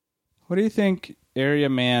What do you think area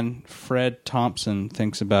man Fred Thompson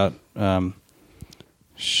thinks about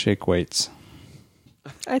shake weights?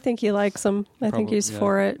 I think he likes them. I think he's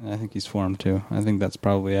for it. I think he's for them too. I think that's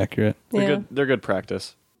probably accurate. Yeah. They're good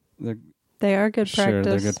practice. They are good practice. Sure,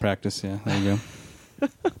 they're good practice. Yeah, there you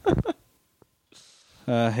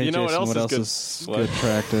go. Hey, you know Jason, what else is good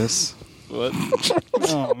practice? What?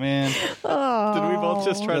 Oh, man. Did we both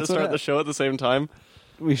just try to start the show at the same time?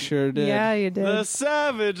 We sure did. Yeah, you did. The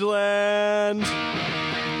Savage Land.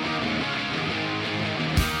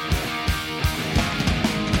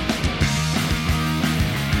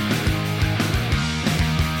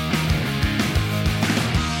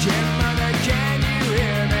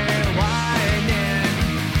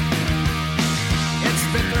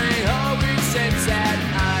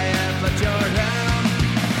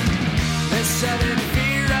 Sudden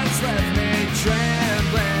fear has left me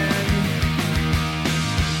trembling,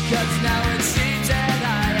 'cause now it seems that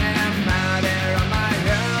I am out here on my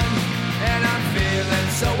own, and I'm feeling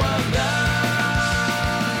so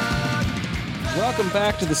alone. Welcome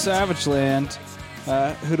back to the Savage Land.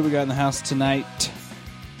 Who do we got in the house tonight?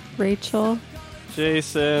 Rachel.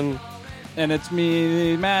 Jason. And it's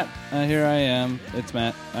me, Matt. Here I am. It's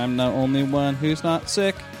Matt. I'm the only one who's not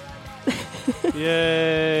sick.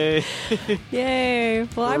 Yay. Yay.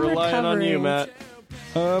 Well, I'm relying recovering. on you, Matt.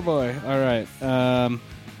 Oh, boy. All right.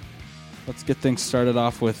 Let's get things started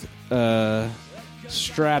off with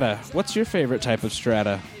strata. What's your favorite type of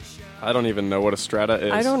strata? I don't even know what a strata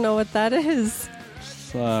is. I don't know what that is.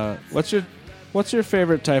 What's your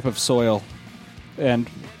favorite type of soil? And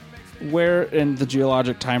where in the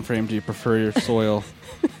geologic time frame do you prefer your soil?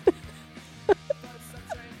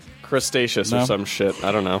 Crustaceous No? or some shit.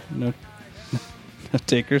 I don't know. No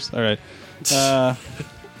takers? All right.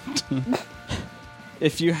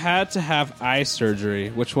 If you had to have eye surgery,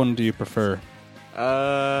 which one do you prefer?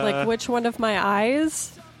 Like which one of my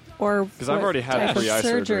eyes? Or because I've already had type 3 of eye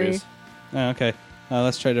surgery? surgeries. Oh, okay.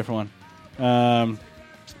 Let's try a different one.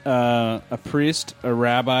 A priest, a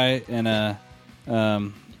rabbi, and a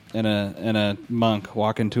monk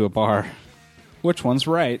walk into a bar. Which one's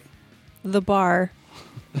right? The bar.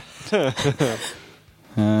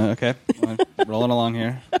 Okay. Rolling along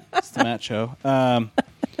here. It's the Matt Show.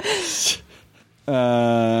 This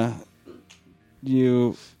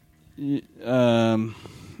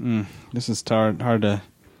is hard to...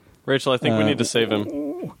 Rachel, I think we need to save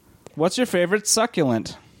him. What's your favorite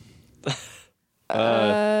succulent?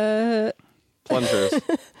 Plungers.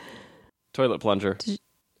 Toilet plunger.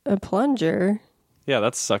 A plunger? Yeah,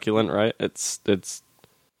 that's succulent, right? It's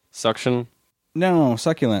suction. No,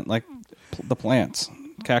 succulent, like the plants,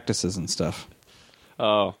 cactuses and stuff.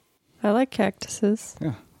 Oh. I like cactuses.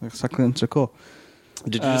 Yeah, succulents are cool.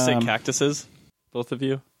 Did you just say cactuses? Both of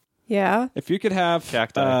you? Yeah. If you could have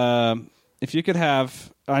cacti. If you had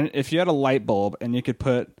a light bulb and you could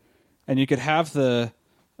have the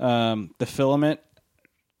filament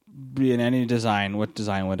be in any design, what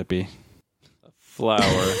design would it be?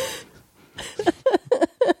 Flower.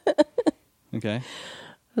 Okay.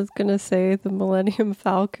 I was going to say the Millennium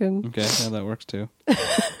Falcon. Okay, yeah, that works too.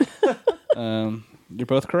 You're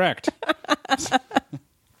both correct.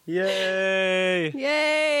 Yay!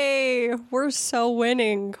 Yay! We're so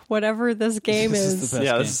winning, whatever this game This is. is the best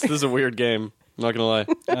Yeah, game. this is a weird game. I'm not going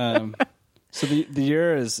to lie. So the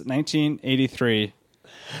year is 1983.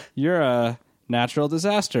 You're a natural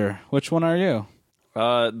disaster. Which one are you?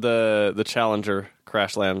 The Challenger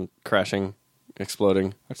crashing,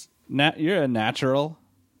 exploding. You're a natural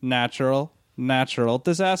disaster.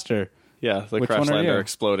 Yeah, the Which crash one are lander you?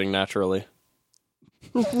 exploding naturally.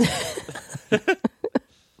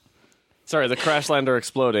 Sorry, the crash lander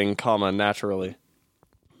exploding, naturally.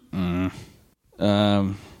 Kanye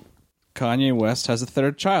West has a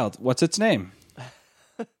third child. What's its name?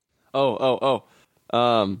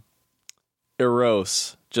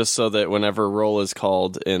 Eros. Just so that whenever roll is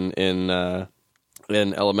called in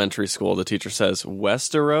elementary school, the teacher says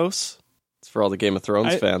Westeros. It's for all the Game of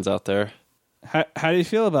Thrones fans out there. How do you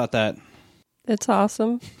feel about that? It's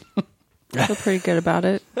awesome. I feel pretty good about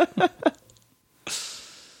it.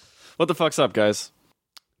 What the fuck's up, guys?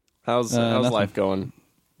 How's nothing. life going?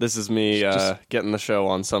 This is me getting the show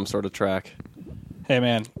on some sort of track. Hey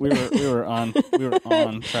man, we were on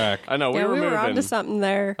track. I know we were moving. onto something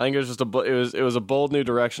there. I think it was just it was a bold new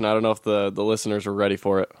direction. I don't know if the listeners are ready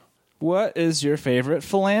for it. What is your favorite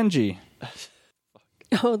phalange?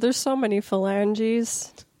 Oh, there's so many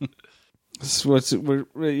phalanges.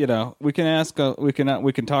 We can ask. We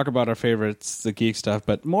can talk about our favorites, the geek stuff,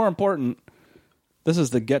 but more important, this is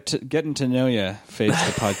the getting to know you phase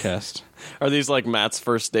of the podcast. Are these like Matt's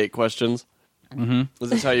first date questions? Mm-hmm. Is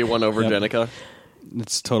this how you won over Jenica?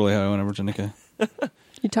 It's totally how I went over Jenica.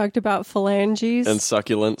 You talked about phalanges. And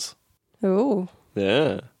succulents. Oh.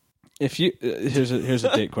 Yeah. If you here's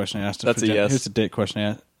a date question I asked. That's a yes. Here's a date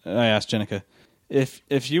question I asked Jenica.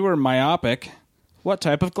 If you were myopic, what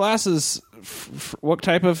type of glasses? What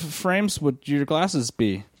type of frames would your glasses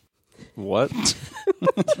be? What?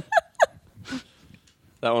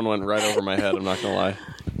 That one went right over my head. I'm not gonna lie.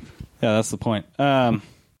 Yeah, that's the point. Then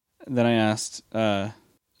I asked,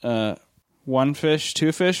 one fish,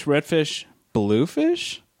 two fish, red fish, blue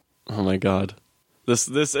fish. Oh my god.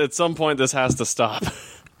 This at some point this has to stop.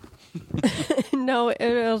 No,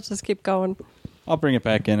 it'll just keep going. I'll bring it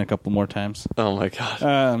back in a couple more times. Oh my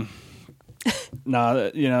god.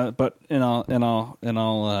 No, but in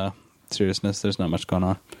all seriousness, there's not much going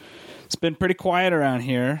on. It's been pretty quiet around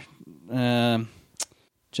here.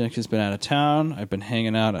 Jenica's been out of town. I've been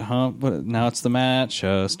hanging out at home. But now it's the Matt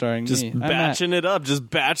show starring Just me. batching it up. Just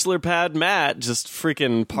bachelor pad Matt. Just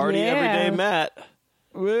freaking party every day Matt.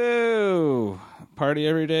 Woo! Party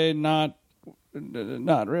every day. Not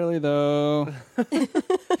really though.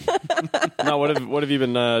 No, what have you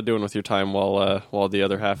been doing with your time while the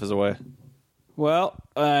other half is away? Well,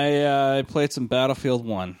 I played some Battlefield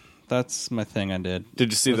 1. That's my thing I did.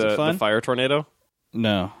 Did you see Was it the fun? fire tornado?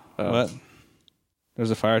 No. Oh. What?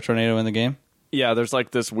 There's a fire tornado in the game? Yeah, there's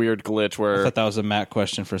like this weird glitch I where thought that was a Matt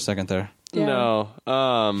question for a second there. Yeah. no.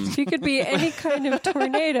 If you could be any kind of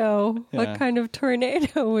tornado, Yeah. what kind of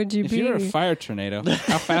tornado would you If be? you were a fire tornado,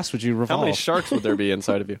 how fast would you How revolve? many sharks would there be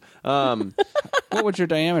inside of you? What would your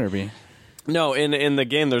diameter be? No, in the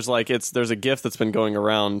game there's a GIF that's been going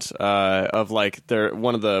around of like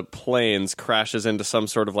one of the planes crashes into some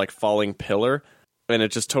sort of like falling pillar, and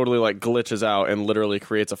it just totally like glitches out and literally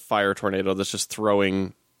creates a fire tornado that's just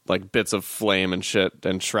throwing like bits of flame and shit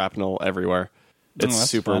and shrapnel everywhere. It's that's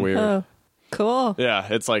super fun. weird. Oh, cool. Yeah,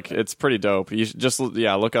 it's pretty dope. You should just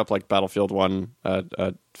look up like Battlefield 1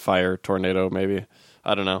 fire tornado maybe.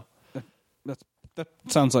 I don't know. That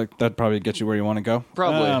sounds like that'd probably get you where you want to go.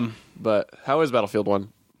 Probably. But how is Battlefield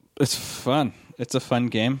 1? It's fun. It's a fun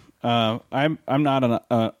game. I'm not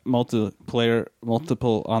a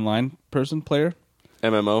multiple online player.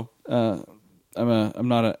 MMO? I'm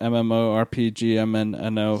not a MMO RPG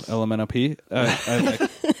MNO LMNOP.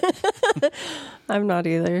 I'm not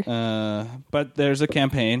either. But there's a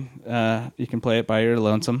campaign. You can play it by your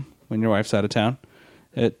lonesome when your wife's out of town.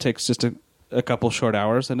 It takes just a couple short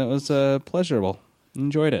hours, and it was pleasurable.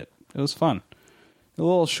 Enjoyed it. It was fun. A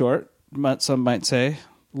little short, some might say.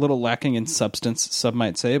 A little lacking in substance, some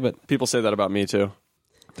might say, but People say that about me too.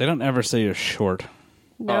 they don't ever say you're short.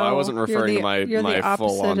 No, I wasn't referring to you're my the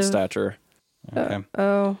full-on opposite of- stature. Okay.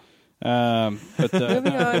 Oh, But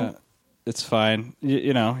Moving on. it's fine.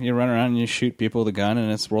 You know, you run around and you shoot people with a gun, and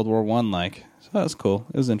it's World War I like. So that was cool.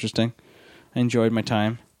 It was interesting. I enjoyed my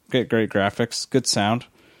time. Great graphics, good sound.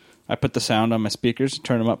 I put the sound on my speakers,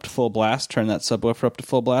 turned them up to full blast, turned that subwoofer up to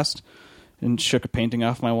full blast, and shook a painting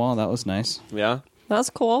off my wall. That was nice. Yeah? that's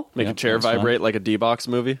cool. Make Yeah, a chair that's fun. vibrate like a D-Box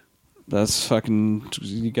movie? That's fucking...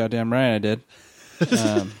 You goddamn right I did.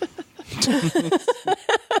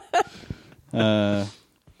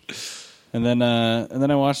 And then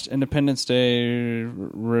I watched Independence Day.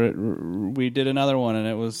 We did another one, and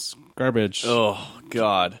it was garbage. Oh,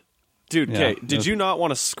 God. Dude, Yeah, okay, it did was- you not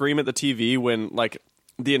want to scream at the TV when, like,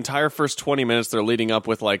 the entire first 20 minutes they're leading up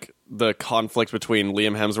with, like, the conflict between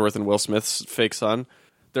Liam Hemsworth and Will Smith's fake son?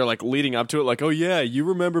 They're, like, leading up to it, like, oh, yeah, you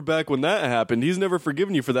remember back when that happened. He's never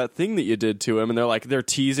forgiven you for that thing that you did to him. And they're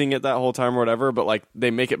teasing it that whole time or whatever, but, like,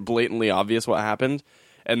 they make it blatantly obvious what happened.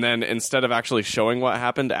 And then instead of actually showing what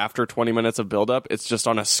happened after 20 minutes of buildup, it's just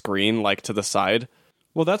on a screen, like, to the side.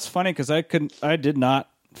 Well, that's funny because I did not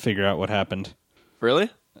figure out what happened. Really?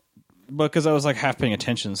 Because I was like half paying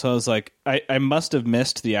attention, so I was like, I must have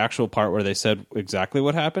missed the actual part where they said exactly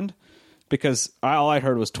what happened, because all I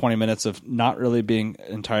heard was 20 minutes of not really being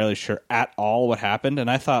entirely sure at all what happened,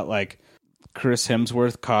 and I thought like Chris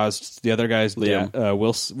Hemsworth caused the other guy's Liam.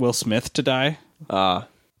 Will Smith to die,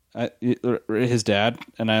 his dad,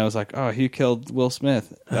 and I was like, oh, he killed Will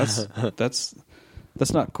Smith.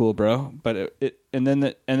 That's not cool, bro. But and then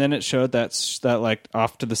it showed that like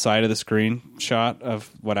off to the side of the screen shot of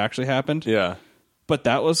what actually happened. Yeah. But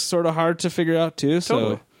that was sort of hard to figure out too.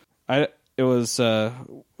 Totally. So it was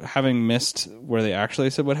having missed where they actually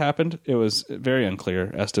said what happened. It was very unclear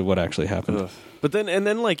as to what actually happened. But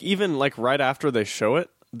then like even like right after they show it,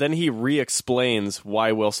 then he re-explains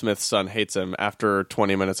why Will Smith's son hates him after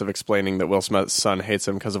 20 minutes of explaining that Will Smith's son hates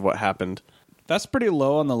him because of what happened. That's pretty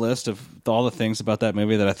low on the list of all the things about that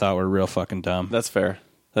movie that I thought were real fucking dumb. That's fair.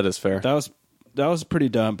 That is fair. That was pretty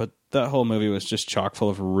dumb, but that whole movie was just chock full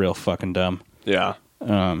of real fucking dumb. Yeah.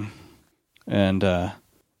 And it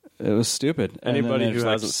was stupid. And then Anybody there's, who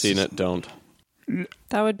like, hasn't seen it, don't.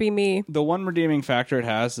 That would be me. The one redeeming factor it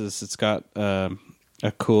has is it's got a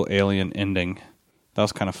cool alien ending. That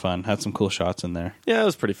was kind of fun. Had some cool shots in there. Yeah, it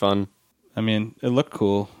was pretty fun. I mean, it looked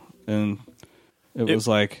cool, and it looked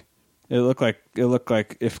like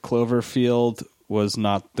if Cloverfield was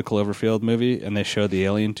not the Cloverfield movie, and they showed the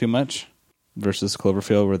alien too much, versus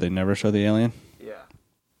Cloverfield where they never show the alien. Yeah.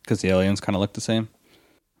 Because the aliens kind of look the same.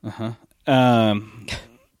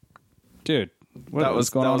 Dude, what was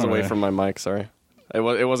going on? That was over away there? from my mic. Sorry, it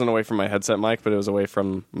wasn't away from my headset mic, but it was away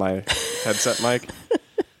from my headset mic.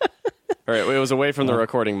 All right, it was away from the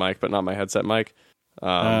recording mic, but not my headset mic.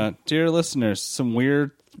 Dear listeners, some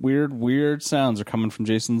weird sounds are coming from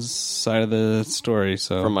Jason's side of the story.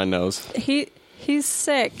 So From my nose. He's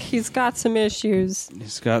sick. He's got some issues.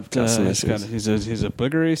 he's got some he's a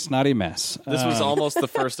boogery, snotty mess. This was almost the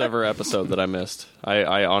first ever episode that I missed.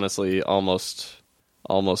 I honestly almost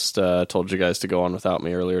told you guys to go on without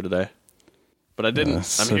me earlier today, but I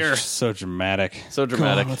didn't. I'm here. So dramatic. So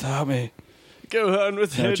dramatic. Go on without me. Go on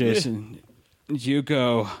with No, it. Jason. You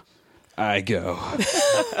go. I go.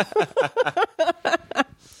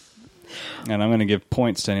 And I'm going to give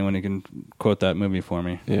points to anyone who can quote that movie for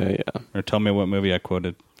me. Yeah. Or tell me what movie I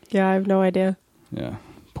quoted. Yeah, I have no idea. Yeah.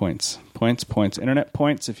 Points. Internet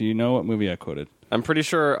points if you know what movie I quoted. I'm pretty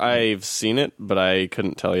sure I've seen it, but I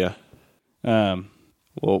couldn't tell you.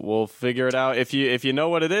 We'll figure it out. If you know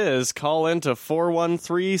what it is, call into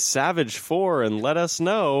 413-SAVAGE-4 and let us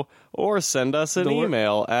know, or send us an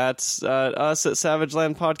email at us at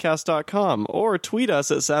savagelandpodcast.com, or tweet us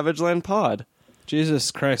at savagelandpod. Jesus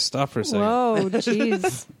Christ, stop for a second. Whoa,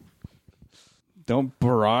 jeez. Don't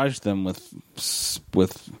barrage them with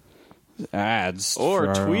ads. Or for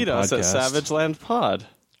our tweet own us at podcast. savagelandpod.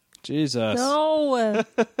 Jesus. No.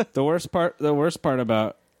 The worst part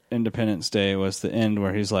about Independence Day was the end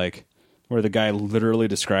where he's like, where the guy literally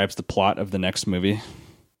describes the plot of the next movie.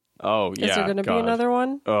 Oh, yeah. Is there going to be another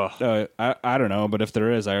one? Oh, I don't know, but if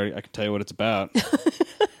there is, I can tell you what it's about.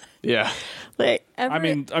 yeah. Like I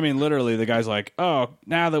mean, literally, the guy's like, "Oh,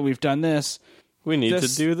 now that we've done this, We need to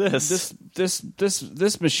do this.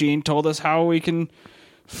 This machine told us how we can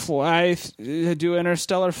fly, do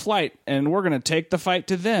interstellar flight, and we're going to take the fight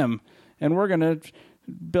to them, and we're going to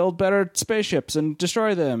build better spaceships and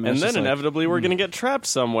destroy them." And it's then just like, inevitably we're going to get trapped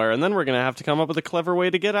somewhere, and then we're going to have to come up with a clever way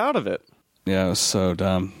to get out of it. yeah, it was so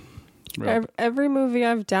dumb. every movie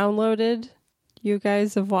I've downloaded, you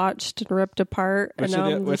guys have watched and ripped apart, and now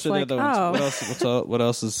I'm just like, oh. What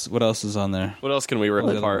else is on there? What else can we rip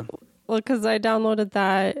apart? Well, because I downloaded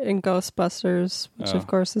that in Ghostbusters, which of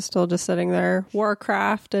course is still just sitting there.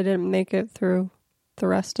 Warcraft, I didn't make it through the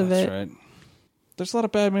rest of it. That's right. There's a lot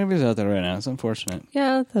of bad movies out there right now. It's unfortunate.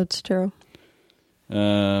 Yeah, that's true.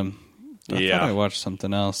 I thought I watched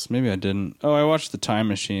something else. Maybe I didn't. Oh, I watched The Time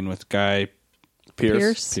Machine with Guy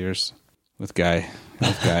Pearce. With Guy.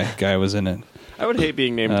 Guy was in it. I would hate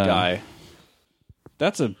being named Guy.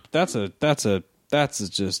 That's a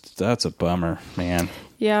bummer, man.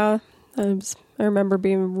 Yeah, I remember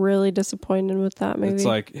being really disappointed with that movie. It's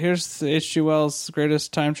like, here's H.G. Wells'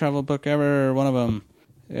 greatest time travel book ever, one of them.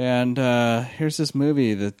 And here's this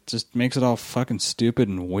movie that just makes it all fucking stupid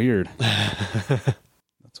and weird.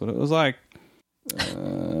 That's what it was like.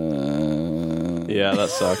 Yeah, that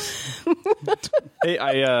sucks. Hey,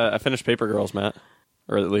 I finished Paper Girls, Matt,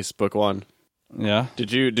 or at least book one. Yeah.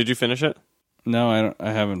 Did you finish it? No,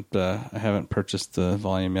 I haven't purchased the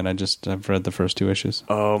volume yet. I've read the first 2 issues.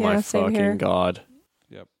 Oh Yeah, my same fucking here. god!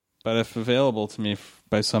 Yep. But if available to me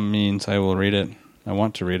by some means, I will read it. I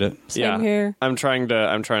want to read it. Same here. I'm trying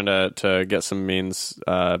to get some means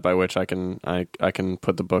by which I can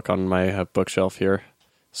put the book on my bookshelf here.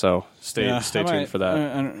 So stay tuned for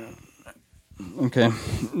that. Okay.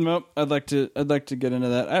 Nope. I'd like to get into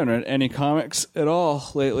that. I haven't read any comics at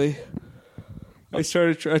all lately. I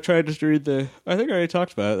tried to read I think I already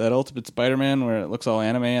talked about it, that Ultimate Spider-Man where it looks all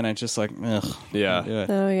anime, and I just like, ugh. Yeah. Do it.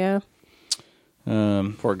 Oh,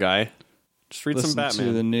 yeah. Poor guy. Just read some Batman.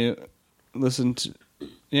 To the new.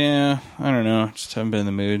 Yeah, I don't know. Just haven't been in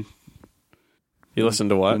the mood. You listen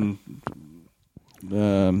to what?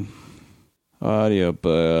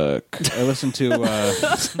 Audiobook. I listened to.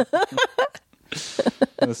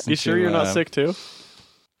 You sure you're not sick too?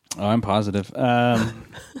 Oh, I'm positive.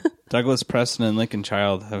 Douglas Preston and Lincoln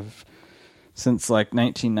Child have, since like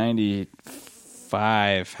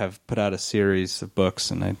 1995, have put out a series of books,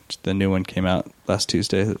 and the new one came out last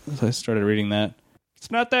Tuesday. So I started reading that. It's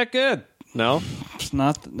not that good. No? It's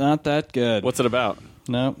not that good. What's it about?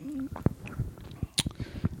 No.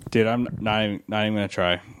 Dude, I'm not even gonna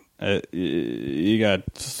try. You got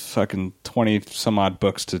fucking 20 some odd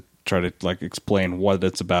books to try to like explain what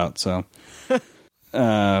it's about. So,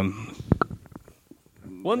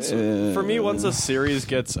 once a series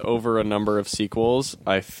gets over a number of sequels,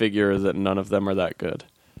 I figure that none of them are that good.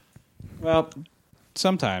 well,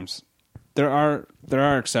 sometimes there are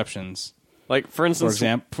exceptions. Like for For instance,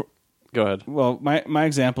 example, go ahead. well, my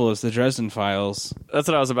example is the Dresden Files That's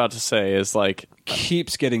what I was about to say. Is like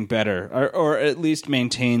keeps getting better, or at least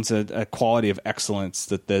maintains a quality of excellence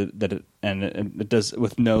that it does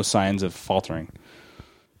with no signs of faltering.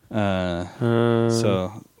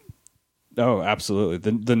 So, oh, absolutely.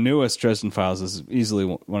 The newest Dresden Files is easily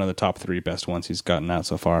one of the top 3 best ones he's gotten out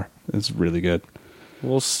so far. It's really good.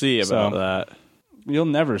 we'll see about that. You'll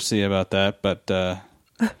never see about that, but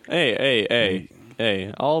Hey!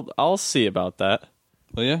 I'll see about that.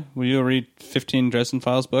 well, yeah. Will you read 15 Dresden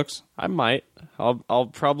Files books? I might. I'll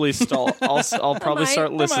probably stall. I'll probably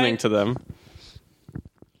start listening to them.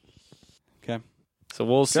 Okay. So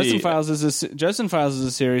we'll see. Dresden Files is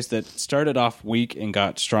a series that started off weak and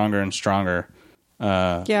got stronger and stronger.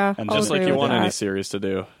 Yeah, and I'll Just like agree you with want that. any series to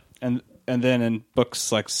do. And then in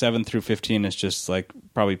books like 7 through 15, it's just like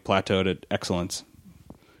probably plateaued at excellence.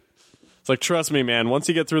 It's like, trust me, man. Once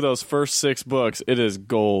you get through those first 6 books, it is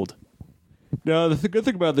gold. No, the good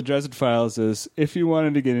thing about the Dresden Files is if you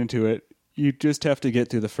wanted to get into it, you just have to get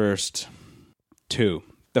through the first 2.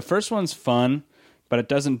 The first one's fun, but it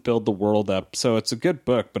doesn't build the world up. So it's a good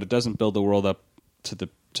book, but it doesn't build the world up to the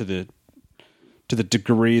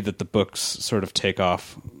degree that the books sort of take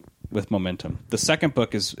off with momentum. The second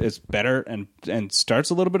book is better and starts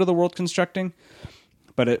a little bit of the world constructing,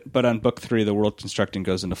 but on book 3 the world constructing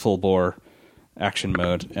goes into full bore action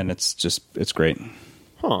mode, and it's great.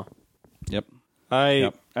 Huh. Yep.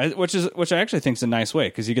 Yep. Which I actually think is a nice way,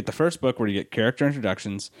 because you get the first book where you get character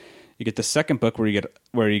introductions, you get the second book where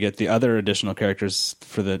you get the other additional characters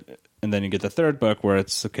and then you get the third book where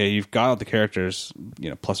it's okay. You've got all the characters,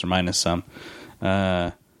 plus or minus some.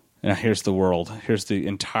 Now here's the world. Here's the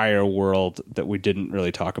entire world that we didn't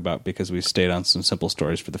really talk about because we stayed on some simple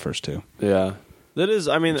stories for the first 2. Yeah. That is,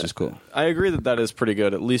 I mean, Which is cool. I agree that is pretty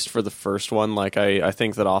good, at least for the first one. Like, I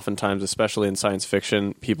think that oftentimes, especially in science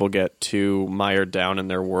fiction, people get too mired down in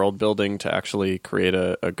their world building to actually create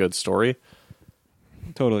a good story.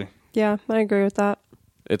 Totally. Yeah, I agree with that.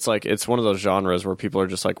 It's like, it's one of those genres where people are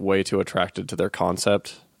just like way too attracted to their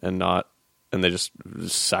concept and they just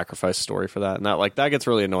sacrifice story for that. And that gets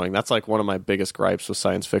really annoying. That's like one of my biggest gripes with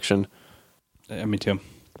science fiction. Me too.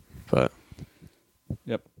 But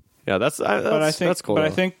Yep. yeah, that's cool. But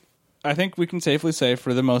I think we can safely say,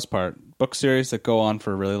 for the most part, book series that go on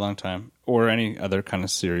for a really long time, or any other kind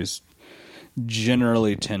of series,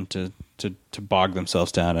 generally tend to bog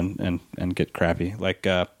themselves down and get crappy, like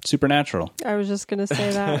Supernatural. I was just gonna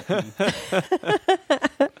say that.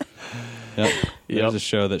 Yep. There's a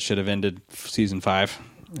show that should have ended season 5,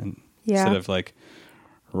 and instead of like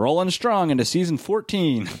rolling strong into season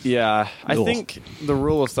 14. Yeah, I Ugh. think the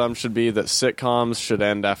rule of thumb should be that sitcoms should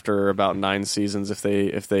end after about 9 seasons if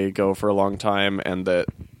they go for a long time, and that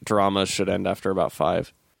dramas should end after about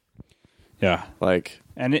 5. Yeah. Like,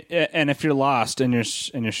 And if you're lost and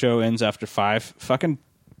your show ends after 5, fucking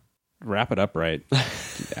wrap it up right, you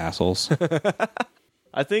assholes.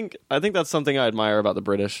 I think that's something I admire about the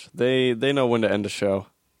British. They know when to end a show.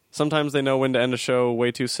 Sometimes they know when to end a show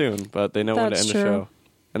way too soon, but they know when to That's end true. a show,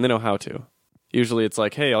 and they know how to. Usually, it's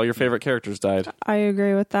like, hey, all your favorite characters died. I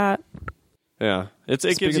agree with that. Yeah, it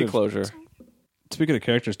gives Speaking you of- closure. Speaking of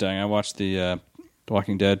characters dying, I watched the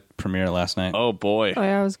Walking Dead premiere last night. Oh boy. Oh,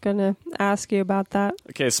 yeah, I was gonna ask you about that.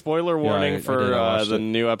 Okay, spoiler warning I for did. I watched the it.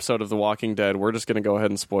 new episode of The Walking Dead. We're just going to go ahead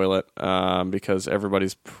and spoil it because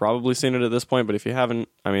everybo's probably seen it at this point. But if you haven't,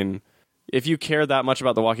 I mean, if you care that much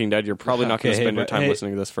about The Walking Dead, you're probably not going to Okay, spend your but- time hey.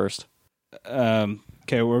 listening to this first.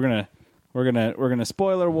 Okay, we're gonna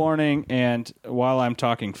spoiler warning, and while I'm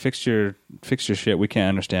talking, fix your shit. We can't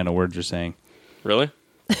understand a word you're saying. Really?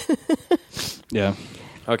 Yeah.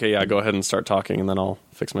 Okay, yeah. Go ahead and start talking, and then I'll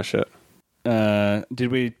fix my shit.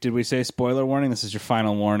 Did we say spoiler warning? This is your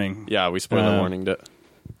final warning. Yeah, we spoiler warninged it.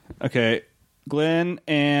 Okay. Glenn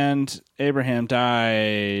and Abraham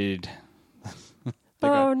died.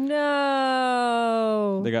 Oh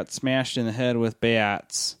no! They got smashed in the head with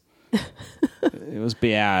bats. It was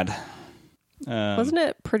bad. Wasn't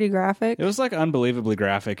it pretty graphic? It was like unbelievably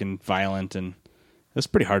graphic and violent, and it was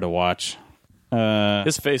pretty hard to watch.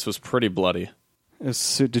 His face was pretty bloody.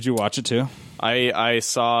 Did you watch it too? I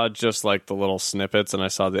saw just like the little snippets, and I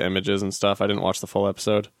saw the images and stuff. I didn't watch the full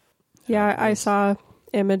episode. Yeah, I saw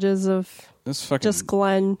images of This fucking Just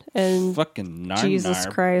Glenn and fucking nar Jesus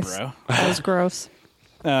Christ. bro. That was gross.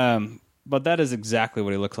 But that is exactly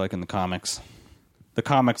what he looks like in the comics. The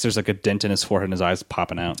comics, there's like a dent in his forehead and his eyes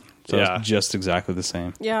popping out. So Yeah. it's just exactly the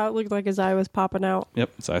same. Yeah, it looked like his eye was popping out.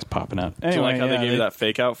 Yep, his eyes popping out. Do you Anyway, like how they gave you that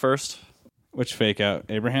fake out first? Which fake out?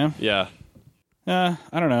 Abraham? Yeah. I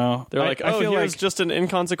don't know. They're like, I feel here's like just an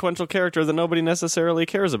inconsequential character that nobody necessarily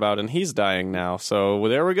cares about, and he's dying now. So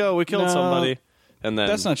there we go. We killed No, somebody. And then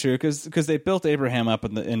that's not true because they built Abraham up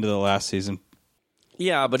in the end of the last season.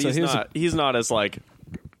 Yeah, but So he's not as like,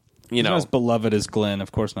 He's not as beloved as Glenn,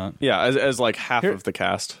 of course not. yeah, as like half of the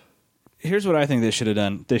cast. Here's what I think they should have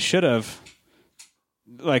done. They should have,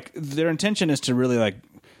 like, their intention is to really like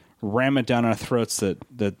ram it down our throats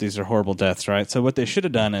that these are horrible deaths, right? So what they should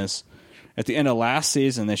have done is, at the end of last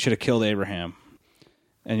season, they should have killed Abraham,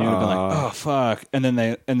 and you would have been like, oh fuck, and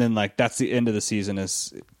then like that's the end of the season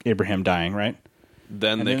is Abraham dying, right?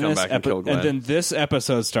 Then And they then come this back and kill Glenn. and then this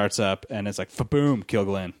episode starts up, and it's like, boom, kill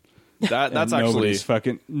Glenn. that's And actually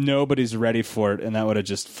nobody's ready for it, and that would have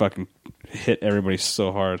just fucking hit everybody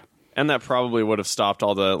so hard. and that probably would have stopped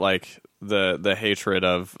all the like the hatred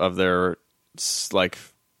of their like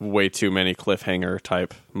way too many cliffhanger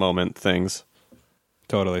type moment things.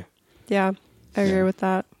 Totally. Yeah, I agree with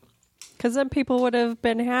that. Because then people would have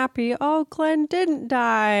been happy. Oh, Glenn didn't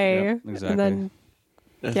die. Yep, exactly. And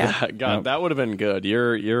then, yeah. God, that would have been good.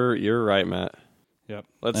 You're right, Matt. Yep.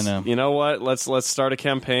 Let's I know. you know what? Let's start a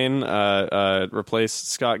campaign. Replace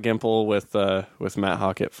Scott Gimple with Matt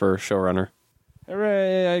Hockett for showrunner.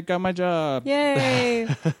 Hooray! I got my job. Yay.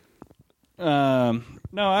 No,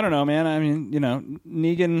 I don't know, man. I mean,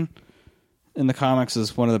 Negan in the comics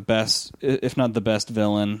is one of the best, if not the best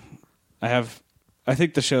villain. I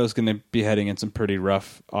think the show is going to be heading in some pretty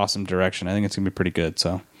rough, awesome direction. I think it's going to be pretty good.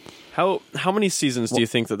 So, How many seasons do you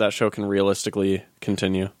think that show can realistically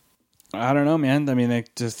continue? I don't know, man. I mean, the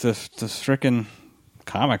frickin'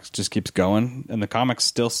 comics just keeps going, and the comics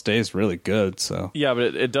still stays really good. So, Yeah,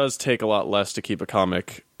 but it does take a lot less to keep a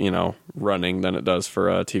comic, running than it does for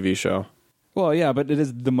a TV show. well, yeah, but it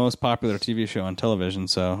is the most popular TV show on television.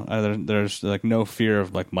 So, there's like no fear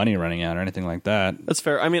of like money running out or anything like that. That's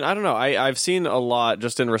fair. I mean, I don't know. I've seen a lot,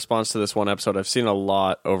 just in response to this one episode, I've seen a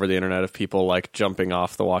lot over the internet of people like jumping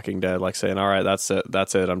off The Walking Dead, like saying, all right, that's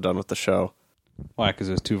it, I'm done with the show. Why? Because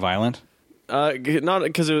it was too violent. Not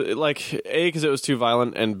because it like A, because it was too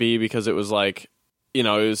violent, and B, because it was like, it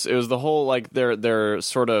was the whole like their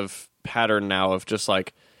sort of pattern now of just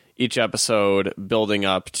like each episode building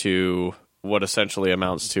up to what essentially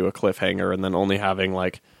amounts to a cliffhanger, and then only having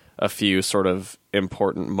like a few sort of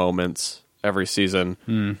important moments every season,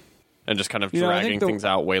 and just kind of I dragging think things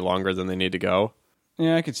out way longer than they need to go.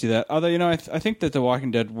 Yeah, I could see that. Although, I think that The Walking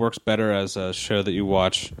Dead works better as a show that you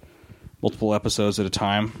watch multiple episodes at a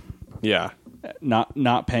time, Yeah.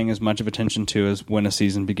 not paying as much of attention to as when a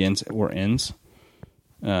season begins or ends.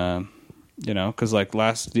 Because like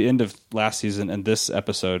the end of last season and this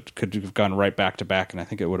episode could have gone right back to back, and I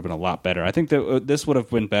think it would have been a lot better. I think that this would have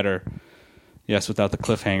been better, yes, without the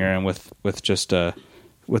cliffhanger and with just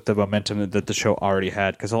with the momentum that the show already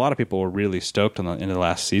had. Because a lot of people were really stoked on the end of the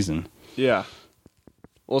last season. Yeah.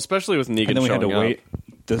 Well, especially with Negan And then we had to showing up. wait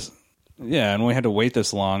this. Yeah, and we had to wait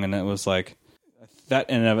this long, and it was like that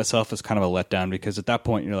in and of itself is kind of a letdown, because at that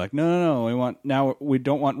point you're like, no, we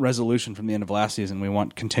don't want resolution from the end of last season. We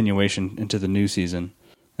want continuation into the new season,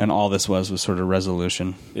 and all this was sort of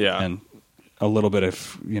resolution. Yeah. And a little bit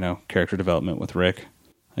of character development with Rick.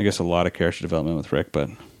 I guess a lot of character development with Rick, but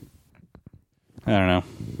I don't know.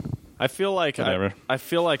 I feel like Whatever. I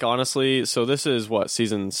feel like honestly, so this is what,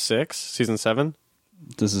 season 6, season 7,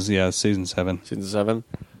 This is season 7. season 7.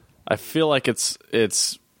 I feel like it's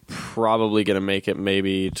probably going to make it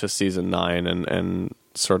maybe to season 9 and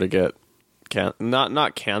sort of get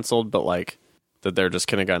not canceled, but like that they're just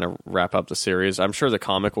going to kind of wrap up the series. I'm sure the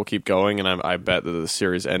comic will keep going, and I bet that the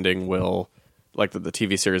series ending will, like the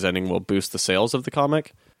TV series ending will boost the sales of the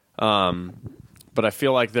comic. But I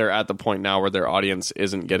feel like they're at the point now where their audience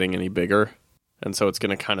isn't getting any bigger, and so it's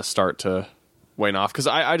going to kind of start to wane off. Because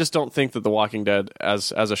I just don't think that The Walking Dead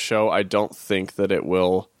as a show, I don't think that it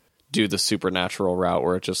will do the supernatural route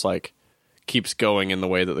where it just like keeps going in the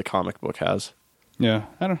way that the comic book has. Yeah,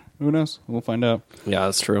 I don't. Who knows? We'll find out. Yeah,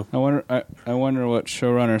 that's true. I wonder what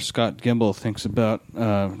showrunner Scott Gimple thinks about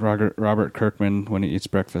Robert Kirkman when he eats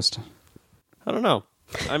breakfast. I don't know.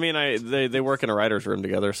 I mean, they work in a writer's room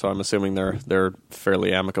together, so I'm assuming they're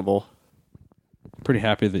fairly amicable. Pretty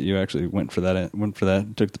happy that you actually went for that.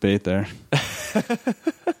 Took the bait there.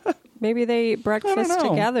 Maybe they eat I don't breakfast know.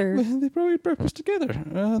 together. They probably eat breakfast together.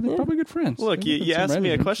 They're probably good friends. Look, you asked me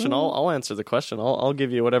a question. I'll answer the question. I'll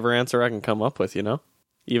give you whatever answer I can come up with.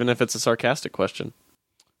 Even if it's a sarcastic question.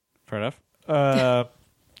 Fair enough.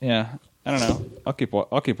 Yeah, I don't know. I'll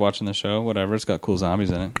keep watching the show. Whatever. It's got cool zombies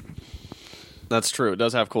in it. That's true. It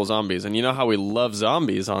does have cool zombies, and you know how we love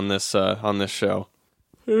zombies on this show.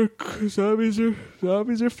 Zombies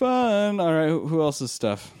are fun. All right, who else's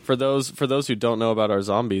stuff? For those who don't know about our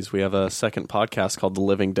zombies, we have a second podcast called The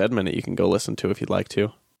Living Dead Minute. You can go listen to if you'd like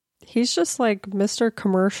to. He's just like Mr.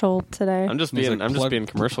 Commercial today. I'm just being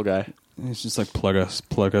commercial guy. It's just like plug us.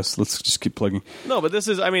 Let's just keep plugging. No, but this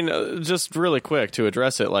is, just really quick to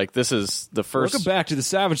address it. Like, this is the first. Welcome back to the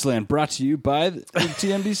Savage Land, brought to you by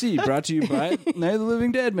TMDC, brought to you by Night of the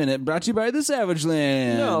Living Dead Minute, brought to you by the Savage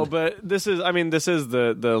Land. No, but this is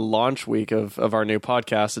the launch week of our new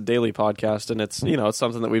podcast, a daily podcast, and it's, it's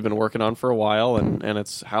something that we've been working on for a while, and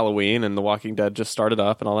it's Halloween, and The Walking Dead just started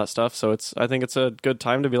up and all that stuff, so I think it's a good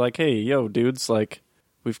time to be like, hey, yo, dudes, like,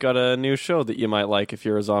 we've got a new show that you might like if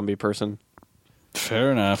you're a zombie person.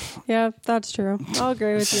 Fair enough. Yeah, that's true. I'll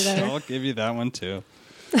agree with you there. I'll give you that one too.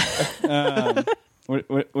 What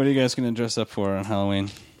are you guys going to dress up for on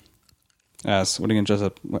Halloween? What are you going to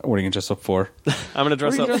dress up for? I'm going to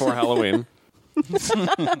dress up for Halloween.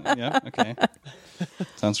 Yeah, okay.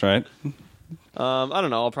 Sounds right. I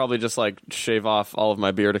don't know. I'll probably just like shave off all of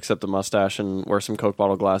my beard except the mustache and wear some Coke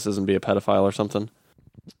bottle glasses and be a pedophile or something.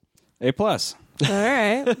 A+. All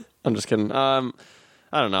right. I'm just kidding. I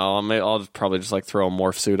don't know. I'll probably just like throw a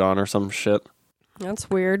morph suit on or some shit. That's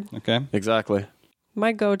weird. Okay. Exactly.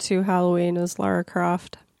 My go-to Halloween is Lara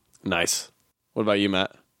Croft. Nice. What about you,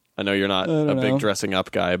 Matt? I know you're not a big dressing up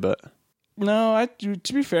guy, but No,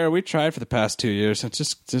 to be fair, we tried for the past 2 years. It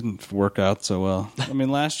just didn't work out so well. I mean,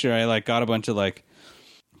 last year I got a bunch of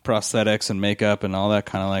prosthetics and makeup and all that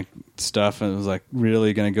kind of stuff, and it was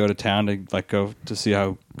really going to go to town to go to see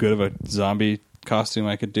how good of a zombie costume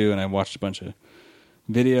I could do. And I watched a bunch of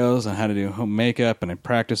videos on how to do home makeup, and I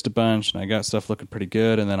practiced a bunch, and I got stuff looking pretty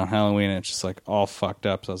good. And then on Halloween, it's just all fucked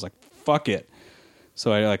up. So I was like, fuck it.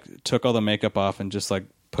 So I took all the makeup off and just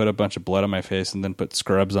put a bunch of blood on my face, and then put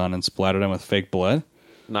scrubs on and splattered them with fake blood.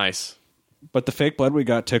 nice. But the fake blood we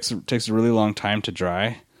got takes a really long time to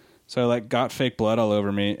dry. So I got fake blood all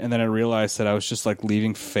over me, and then I realized that I was just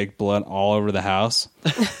leaving fake blood all over the house.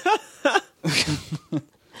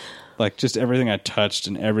 Just everything I touched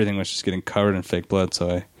and everything was just getting covered in fake blood.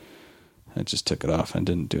 So I just took it off and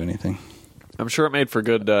didn't do anything. I'm sure it made for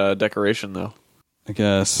good decoration, though. I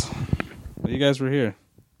guess. But you guys were here.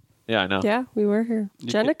 Yeah, I know. Yeah, we were here.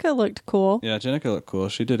 Jenica looked cool. Yeah, Jenica looked cool.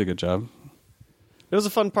 She did a good job. It was a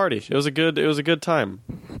fun party. It was a good time.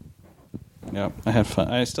 Yeah, I had fun.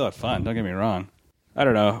 I still had fun. Don't get me wrong. I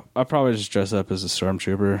don't know. I'll probably just dress up as a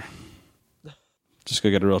stormtrooper. Just go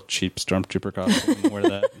get a real cheap stormtrooper costume and wear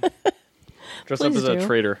that. Dress up Please as a do.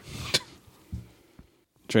 traitor.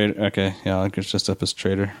 Trader. Okay, yeah, I'll get dressed up as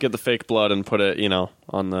traitor. Get the fake blood and put it,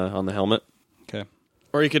 on the helmet. Okay.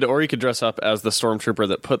 Or you could dress up as the stormtrooper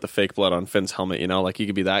that put the fake blood on Finn's helmet. You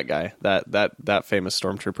could be that guy, that famous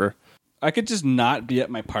stormtrooper. I could just not be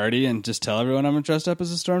at my party and just tell everyone I'm dressed up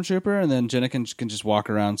as a stormtrooper, and then Jenna can just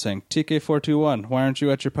walk around saying, TK421, why aren't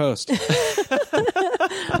you at your post?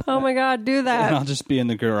 Oh my God, do And I'll that. just be in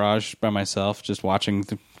the garage by myself, just watching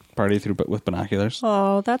the party with binoculars.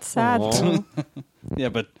 Oh, that's sad. Aw. too. Yeah,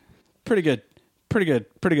 but pretty good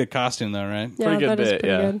costume though, right? Yeah, Pretty good that is bit,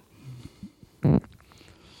 pretty yeah. good.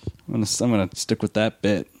 I'm gonna stick with that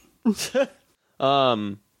bit.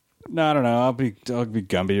 No, I don't know. I'll be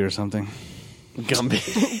Gumby or something. Gumby.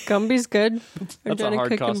 Gumby's good. Or That's a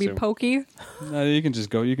hard Jenica can be costume. pokey. No, you can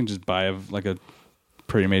just buy a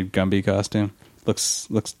pre-made Gumby costume. Looks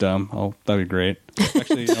dumb. Oh, that'd be great.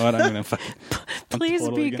 Actually, you know what? I'm Please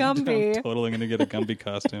be Gumby. I'm totally gonna get a Gumby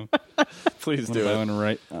costume. Please I'm do gonna buy it. one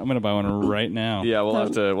right. I'm gonna buy one right now. Yeah, we'll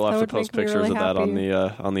have to would post make me pictures really of that happy.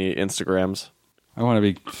 on the Instagrams. I want to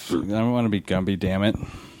be Gumby. Damn it.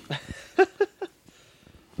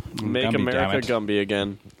 Make Gumby, America damn it. Gumby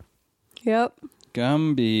again. Yep.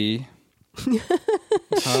 Gumby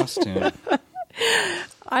costume.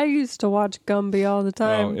 I used to watch Gumby all the Oh,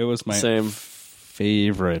 time. it was my Same.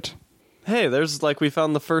 favorite. Hey, there's we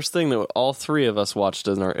found the first thing that all three of us watched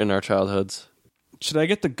in our childhoods. Should I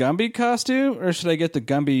get the Gumby costume or should I get the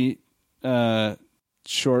Gumby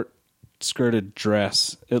short skirted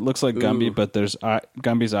dress? It looks like Gumby, Ooh. but there's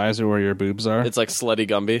Gumby's eyes are where your boobs are. It's like Slutty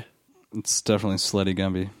Gumby. It's definitely slutty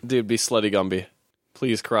Gumby. Dude, be Slutty Gumby.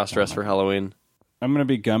 Please cross-dress for Halloween. I'm gonna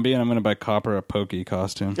be Gumby and I'm gonna buy Copper a Pokey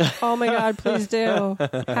costume. Oh my God, please do.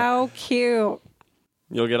 How cute.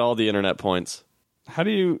 You'll get all the internet points. How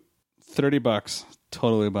do you $30.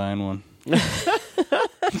 Totally buying one.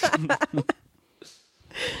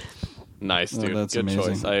 Nice, dude. that's Good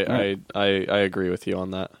amazing. choice. I agree with you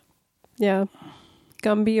on that. Yeah.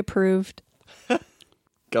 Gumby approved.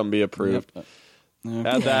 Gumby approved. Yep.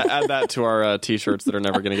 Add that to our t-shirts that are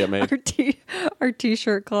never going to get made. Our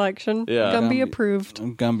t-shirt collection. Yeah. Gumby approved.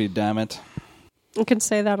 Gumby, damn it. You can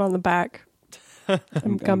say that on the back.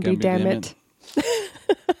 I'm Gumby, damn it.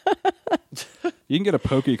 You can get a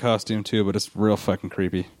Pokey costume too, but it's real fucking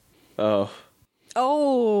creepy. Oh,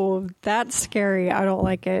 Oh, that's scary. I don't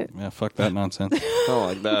like it. Yeah, fuck that nonsense. I don't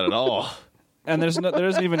like that at all. And there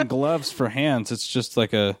isn't even gloves for hands. It's just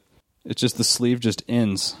the sleeve just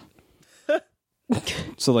ends.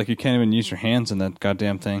 So like you can't even use your hands in that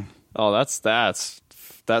goddamn thing. Oh, that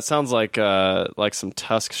sounds like some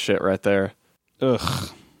Tusk shit right there. Ugh.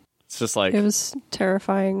 It's just like, It was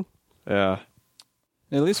terrifying. yeah.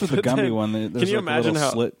 At least with the But Gumby then, one, there's can you like imagine a little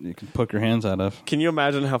how- slit you can poke your hands out of. Can you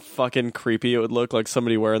imagine how fucking creepy it would look, like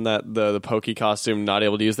somebody wearing the Pokey costume, not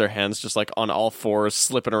able to use their hands, just like on all fours,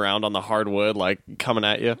 slipping around on the hardwood, like coming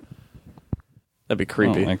at you? That'd be I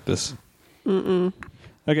creepy. don't like this.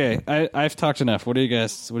 Okay, I've talked enough. What do you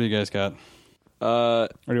guys got? Or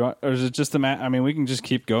is it just the match? I mean, we can just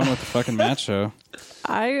keep going with the fucking match show.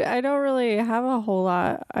 I don't really have a whole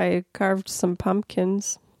lot. I carved some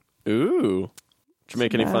pumpkins. Ooh. Did you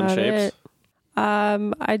make any fun About shapes? it.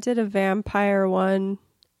 I did a vampire one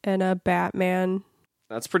and a Batman,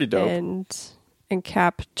 That's pretty dope. and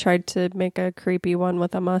Cap tried to make a creepy one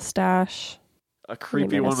with a mustache. A He creepy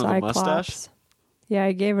made one with a Cyclops. mustache? Yeah,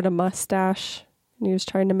 I gave it a mustache, and he was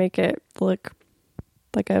trying to make it look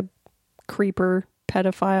like a creeper,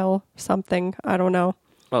 pedophile, something. I don't know.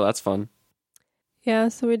 Oh, that's fun. Yeah,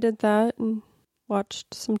 so we did that and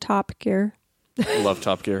watched some Top Gear. I love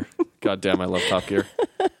Top Gear. God damn, I love Top Gear.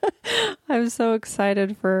 I was so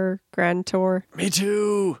excited for Grand Tour. Me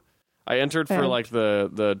too. I entered for Yeah. like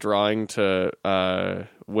the drawing to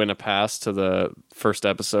win a pass to the first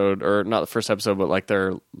episode, or not the first episode, but like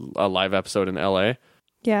their live episode in LA.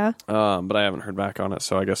 Yeah, But I haven't heard back on it,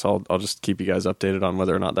 so I guess I'll just keep you guys updated on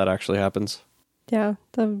whether or not that actually happens. yeah,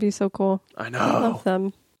 that would be so cool. I I know. love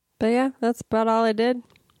them. But yeah, that's about all I did.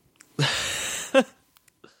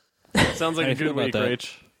 Sounds like How a do you feel good week, about that?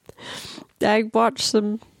 Rach. I watched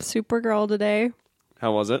some Supergirl today.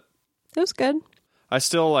 How was it? It was good. I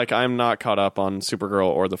still I'm not caught up on Supergirl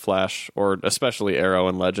or The Flash, or especially Arrow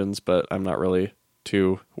and Legends, but I'm not really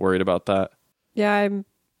too worried about that.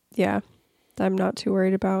 I'm not too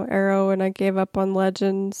worried about Arrow, and I gave up on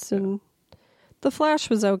Legends, and The Flash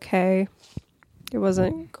was okay. It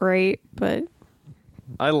wasn't great, but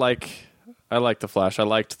I like The Flash. I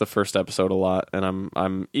liked the first episode a lot, and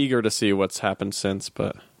I'm eager to see what's happened since,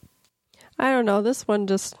 but I don't know. This one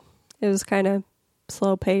it was kind of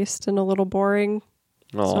slow paced and a little boring.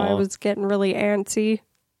 So I aw, was getting really antsy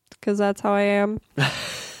because that's how I am.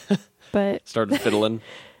 But started fiddling.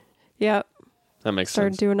 yeah, That makes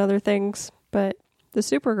started sense. doing other things. But the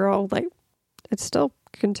Supergirl, it's still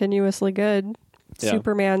continuously good. Yeah.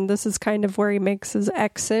 Superman, this is kind of where he makes his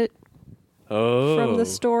exit Oh, from the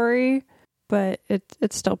story, but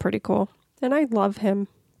it's still pretty cool. And I love him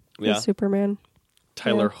yeah. as Superman.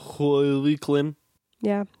 Tyler Hoechlin.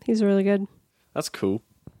 Yeah, he's really good. That's cool.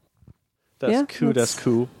 That's Yeah, cool. That's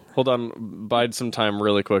cool. Hold on, bide some time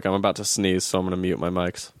really quick. I'm about to sneeze, so I'm going to mute my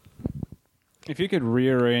mics. If you could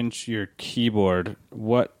rearrange your keyboard,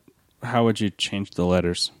 how would you change the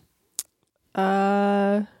letters?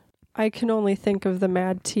 I can only think of the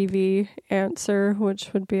Mad TV answer,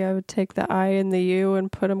 which would be I would take the I and the U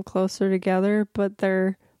and put them closer together, but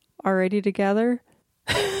they're already together.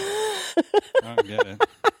 I don't get it.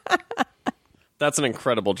 That's an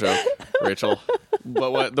incredible joke, Rachel.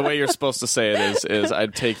 But the way you're supposed to say it is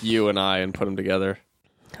I'd take you and I and put them together.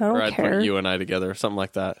 I don't Or I'd care. put you and I together, something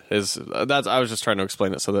like that. I was just trying to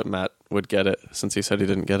explain it so that Matt would get it, since he said he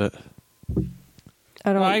didn't get it.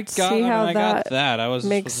 I don't I got, see I mean, how I got that that. I was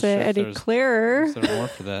makes it any clearer. Is there more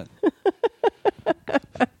for that?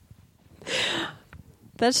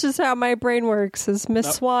 That's just how my brain works. Is Miss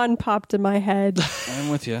Nope. Swan popped in my head, I'm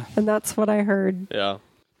with you. and that's what I heard. Yeah.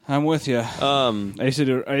 I'm with you. I used to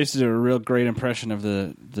do a real great impression of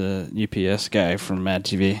the UPS guy from Mad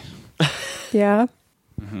TV. Yeah.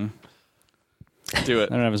 Do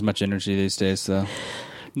it. I don't have as much energy these days, though.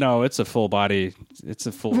 No, it's a full body. It's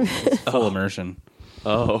a full immersion.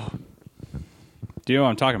 Oh. Do you know what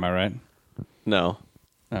I'm talking about, right? No.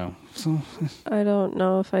 Oh, so I don't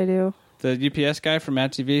know if I do. the UPS guy from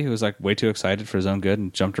Mad TV who was like way too excited for his own good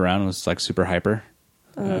and jumped around and was like super hyper.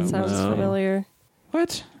 Oh, that sounds no. familiar.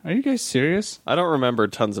 What? Are you guys serious? I don't remember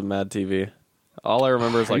tons of Mad TV. All I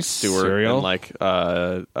remember is Are you like Stewart serial? and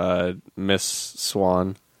like Miss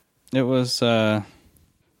Swan. It was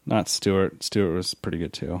not Stewart. Stewart was pretty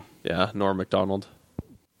good too. Yeah, Norm Macdonald.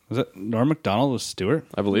 Was it Norm Macdonald was Stewart?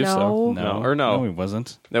 I believe No. so. No, he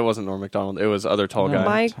wasn't. it wasn't Norm Macdonald. It was other tall No. guy.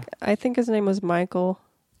 Mike, I think his name was Michael.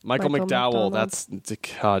 Michael Michael McDowell. McDonald. That's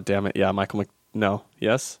God damn it. Yeah, No.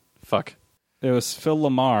 Yes. Fuck. It was Phil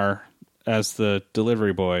Lamar as the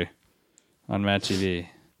delivery boy on Mad TV.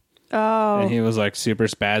 Oh, And he was like super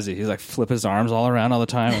spazzy. He's like flip his arms all around all the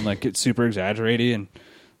time and like get super exaggerated and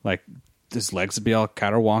like his legs would be all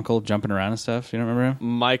caterwonkel jumping around and stuff. You don't remember him?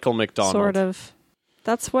 Michael McDonald. sort of.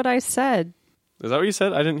 That's what I said. Is that what you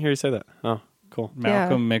said? I didn't hear you say that. Oh, cool.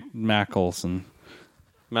 Malcolm McMackelson.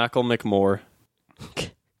 Mackle McMore.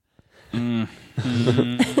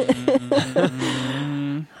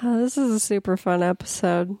 Oh, this is a super fun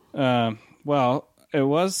episode. Well, it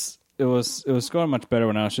was going much better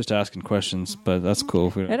when I was just asking questions, but that's cool.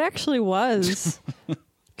 If we It actually was.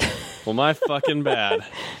 Well, my fucking bad.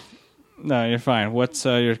 No, you're fine. What's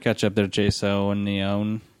your catch up there, Jaso and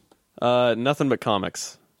Neon? Nothing but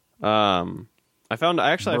comics. I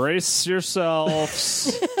actually Brace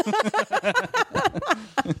yourselves.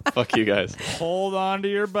 fuck you guys. Hold on to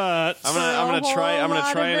your butts. I'm gonna try lot and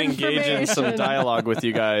of engage in some information. dialogue with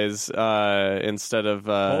you guys instead of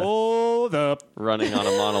Hold up. running on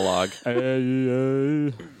a monologue.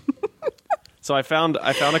 So I found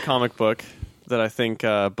a comic book that I think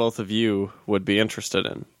both of you would be interested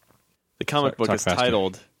in. The comic book Talk is faster.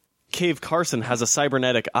 titled "Cave Carson Has a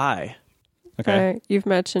Cybernetic Eye." Okay. You've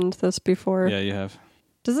mentioned this before. Yeah, you have.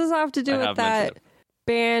 Does this have to do I with have that mentioned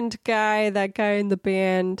band guy, that guy in the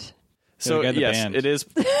band? So the guy in the yes, band. it is.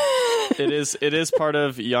 It is part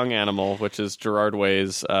of Young Animal, which is Gerard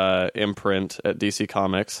Way's imprint at DC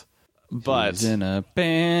Comics. But He's in a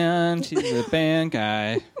band. He's a band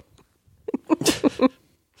guy.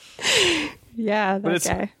 Yeah, that it's-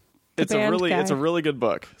 guy. The it's a band guy. really good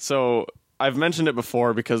book. So I've mentioned it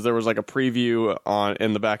before because there was like a preview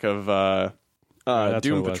in the back of that's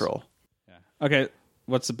Doom what it was. Patrol. Okay,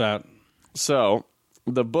 what's about? So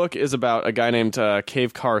the book is about a guy named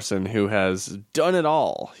Cave Carson who has done it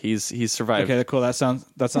all. He's survived. Okay, cool. That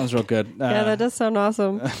sounds real good. Yeah, that does sound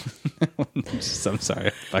awesome. I'm sorry,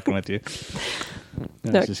 I'm fucking with you.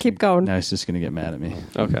 No, he's just keep gonna- going. No, he's just gonna get mad at me.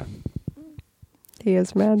 Okay. He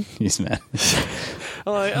is mad. He's mad.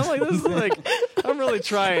 I'm like, this is like, I'm really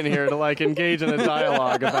trying here to like engage in a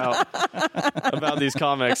dialogue about these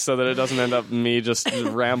comics so that it doesn't end up me just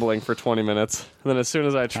rambling for 20 minutes. And then as soon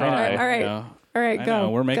as I try, All right. No. All right, I go. know,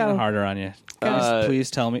 we're making go. it harder on you. Please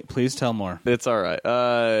tell me. Please tell more. it's all right.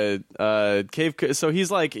 Cave. So he's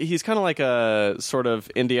kind of like a sort of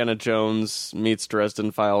Indiana Jones meets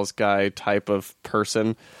Dresden Files guy type of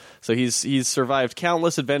person. So he's survived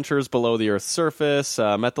countless adventures below the Earth's surface,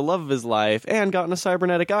 met the love of his life, and gotten a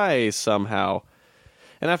cybernetic eye somehow.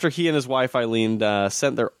 And after he and his wife Eileen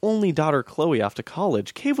sent their only daughter Chloe off to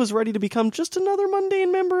college, Cave was ready to become just another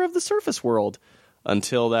mundane member of the surface world.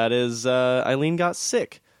 Until, that is, Eileen got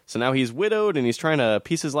sick. So now he's widowed and he's trying to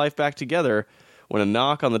piece his life back together when a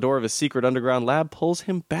knock on the door of his secret underground lab pulls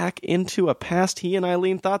him back into a past he and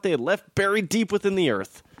Eileen thought they had left buried deep within the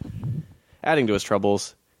earth. Adding to his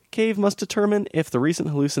troubles, Cave must determine if the recent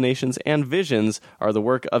hallucinations and visions are the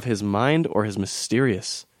work of his mind or his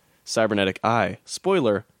mysterious cybernetic eye.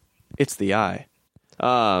 Spoiler, it's the eye.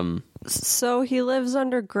 So he lives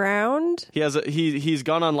underground? He's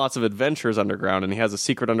gone on lots of adventures underground, and he has a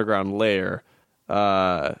secret underground lair.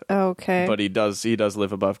 Okay. But he does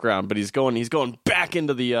live above ground. But he's going back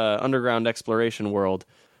into the underground exploration world.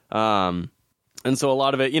 And so a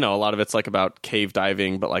lot of it's like about cave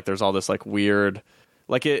diving, but like there's all this like weird,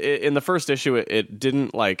 like in the first issue it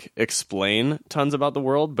didn't like explain tons about the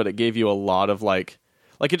world, but it gave you a lot of like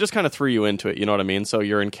it just kind of threw you into it. You know what I mean? So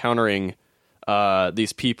you're encountering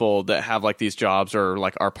these people that have like these jobs or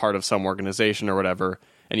like are part of some organization or whatever,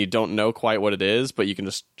 and you don't know quite what it is, but you can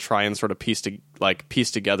just try and sort of piece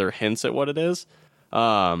together hints at what it is.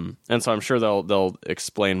 And so I'm sure they'll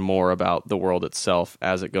explain more about the world itself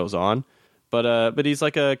as it goes on. But he's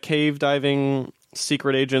like a cave diving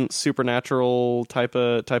secret agent, supernatural type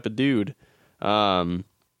of dude. And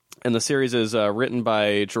the series is written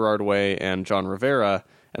by Gerard Way and John Rivera,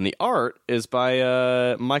 and the art is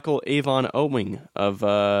by Michael Avon Owing of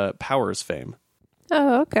Powers fame.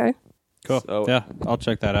 Oh, okay. Cool. So- Yeah, I'll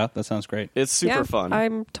check that out. That sounds great. It's super Yeah, fun.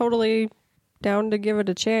 I'm totally down to give it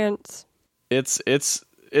a chance. It's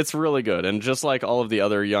really good, and just like all of the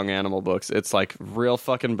other Young Animal books, it's like real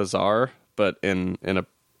fucking bizarre, but in a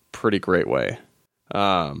pretty great way.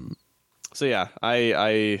 So yeah,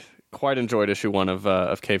 I quite enjoyed issue 1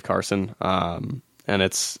 of Cave Carson. And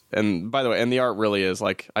by the way, and the art really is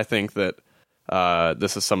like, I think that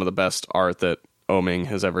this is some of the best art that Oeming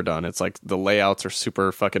has ever done. It's like the layouts are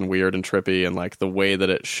super fucking weird and trippy, and like the way that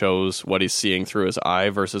it shows what he's seeing through his eye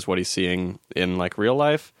versus what he's seeing in like real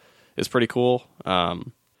life is pretty cool.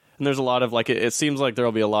 And there's a lot of like, it seems like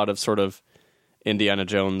there'll be a lot of sort of Indiana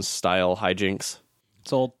Jones style hijinks.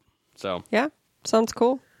 Sold. So Yeah, sounds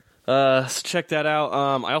cool. so check that out.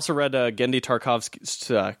 I also read Gendy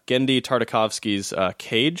Tartakovsky's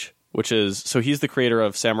Cage, which is, so he's the creator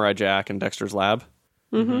of Samurai Jack and Dexter's Lab.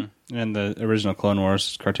 And the original Clone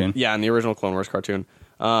Wars cartoon. Yeah, in the original Clone Wars cartoon.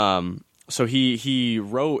 So he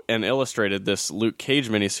wrote and illustrated this Luke Cage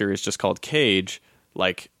miniseries just called Cage,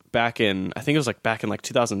 like back in, I think it was like back in like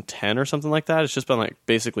 2010 or something like that. It's just been like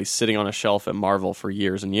basically sitting on a shelf at Marvel for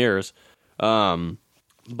years and years.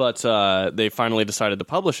 But they finally decided to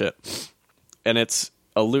publish it. And it's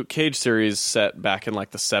a Luke Cage series set back in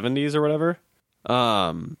like the 70s or whatever.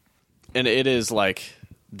 And it is like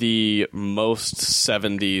the most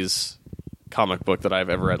 70s comic book that I've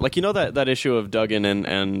ever read. Like, you know that issue of Duggan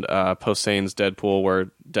and Posehn's Deadpool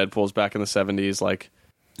where Deadpool's back in the 70s, like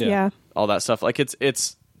Yeah. all that stuff. Like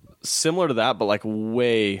it's similar to that, but like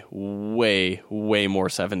way, way, way more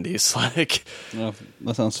 70s. Like Oh,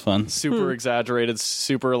 that sounds fun. super exaggerated,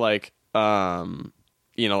 super like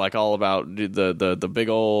you know, like all about the big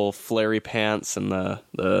old flary pants and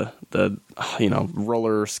the you know,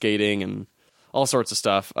 roller skating and all sorts of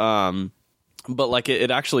stuff. But like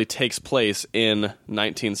it actually takes place in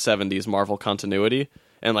 1970s Marvel continuity.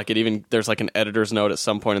 And like it even, there's like an editor's note at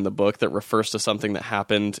some point in the book that refers to something that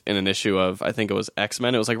happened in an issue of, I think it was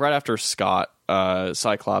X-Men. It was like right after Scott,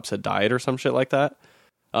 Cyclops had died or some shit like that.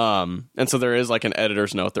 And so there is like an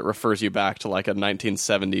editor's note that refers you back to like a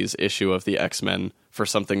 1970s issue of the X-Men for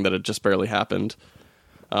something that had just barely happened.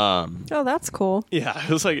 Oh, that's cool. Yeah,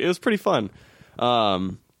 it was pretty fun.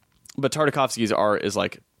 But Tartakovsky's art is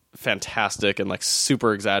like fantastic and like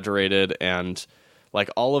super exaggerated, and like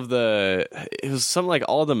all of the, it was something like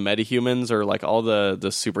all of the metahumans or like all the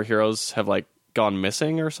superheroes have like gone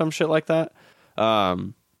missing or some shit like that.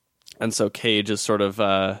 And so Cage is sort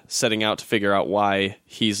of setting out to figure out why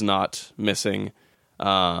he's not missing,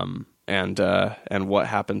 and what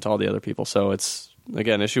happened to all the other people. So it's,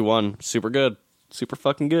 again, issue 1, super good, super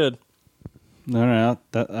fucking good. All right,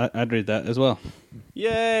 I'd read that as well.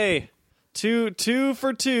 Yay! Two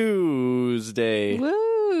for Tuesday.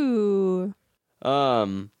 Woo!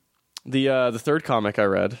 The third comic I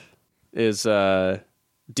read is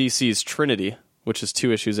DC's Trinity, which is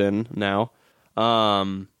 2 issues in now.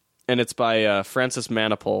 And it's by Francis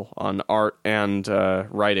Manapul on art and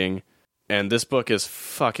writing. And this book is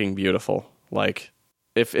fucking beautiful. Like,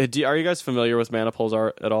 are you guys familiar with Manapul's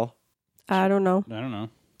art at all? I don't know. I don't know.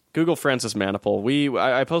 Google Francis Manapul.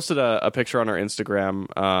 I posted a picture on our Instagram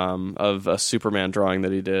of a Superman drawing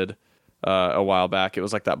that he did a while back. It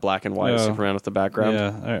was like that black and white Superman with the background.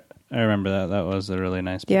 Yeah, I remember that. That was a really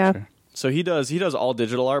nice Yeah. picture. So he does all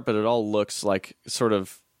digital art, but it all looks like sort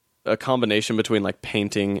of a combination between like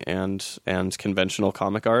painting and conventional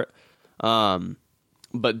comic art.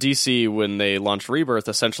 But DC, when they launched Rebirth,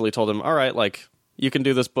 essentially told him, all right, like, you can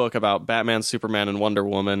do this book about Batman, Superman, and Wonder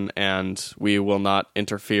Woman, and we will not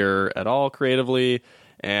interfere at all creatively,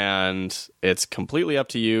 and it's completely up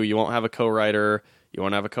to you. You won't have a co-writer, you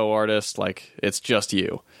won't have a co-artist, like, it's just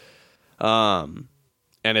you. And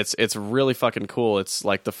it's really fucking cool. It's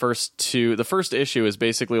like the first issue is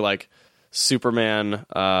basically like Superman,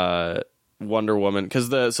 Wonder Woman, because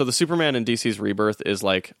the Superman in DC's Rebirth is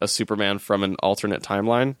like a Superman from an alternate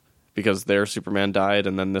timeline, because their Superman died,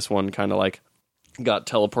 and then this one kind of like got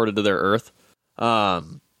teleported to their Earth.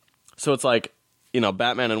 So it's like, you know,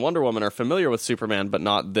 Batman and Wonder Woman are familiar with Superman, but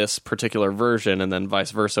not this particular version, and then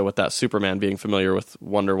vice versa with that Superman being familiar with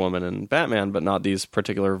Wonder Woman and Batman, but not these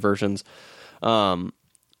particular versions.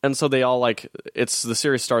 And so they all like, the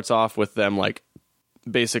series starts off with them like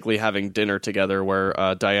basically having dinner together, where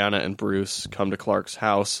Diana and Bruce come to Clark's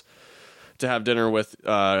house to have dinner with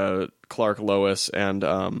Clark, Lois, and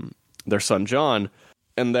their son John.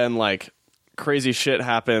 And then like crazy shit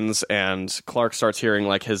happens, and Clark starts hearing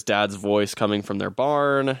like his dad's voice coming from their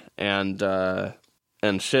barn, and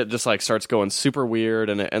shit just like starts going super weird,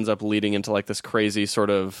 and it ends up leading into like this crazy sort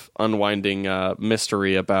of unwinding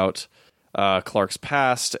mystery about Clark's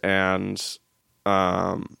past, and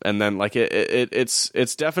then like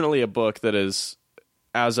it's definitely a book that is,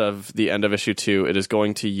 as of the end of issue 2, it is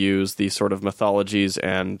going to use the sort of mythologies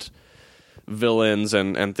and villains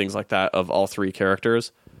and things like that of all 3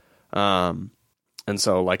 characters. And And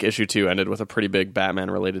so, like, issue 2 ended with a pretty big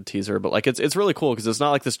Batman-related teaser. But, like, it's really cool because it's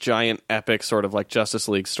not like this giant, epic sort of, like, Justice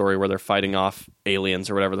League story where they're fighting off aliens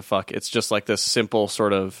or whatever the fuck. It's just, like, this simple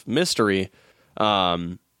sort of mystery.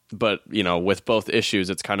 But, you know, with both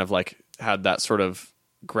issues, it's kind of, like, had that sort of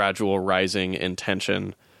gradual rising in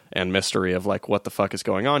tension and mystery of, like, what the fuck is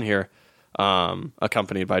going on here,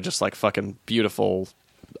 accompanied by just, like, fucking beautiful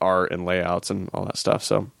art and layouts and all that stuff.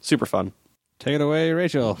 So, super fun. Take it away,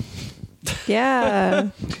 Rachel. Yeah.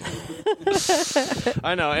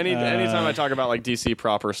 I know. Anytime I talk about like DC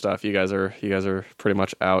proper stuff, you guys are pretty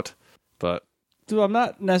much out. But Dude, I'm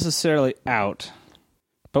not necessarily out,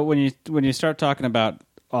 but when you start talking about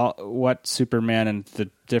what Superman and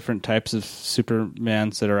the different types of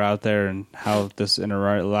Supermans that are out there and how this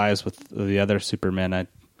interlies with the other Superman,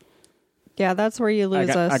 Yeah, that's where you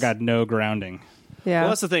lose us. I got no grounding. Yeah. well,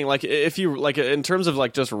 that's the thing. Like, if you like, in terms of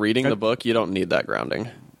like just reading the book, you don't need that grounding.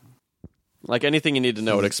 Like anything you need to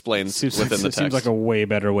know, it explains within the text. Seems like a way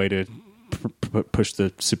better way to push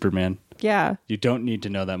the Superman. Yeah. You don't need to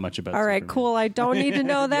know that much about. All right, Superman. cool. I don't need to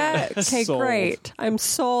know that. Okay, Sold. great. I'm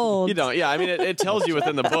sold. You don't. Yeah, I mean, it tells you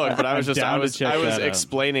within the book, but I was I'm down to check I was that out.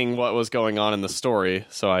 explaining what was going on in the story,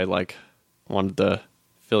 so I like wanted to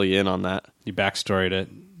fill you in on that. You backstoried it.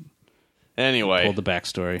 Anyway, Told the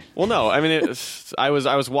backstory. well, no, I mean, I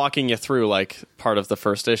was walking you through like part of the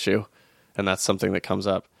first issue, and that's something that comes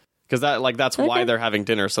up because that's why Okay. they're having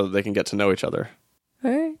dinner so that they can get to know each other. All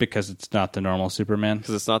right. Because it's not the normal Superman.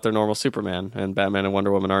 Because it's not their normal Superman, and Batman and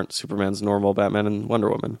Wonder Woman aren't Superman's normal Batman and Wonder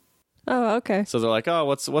Woman. Oh, okay. So they're like, oh,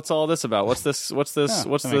 what's all this about? What's this? What's this? Oh,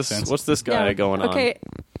 what's that makes this? sense. What's this guy Yeah. going on? Okay.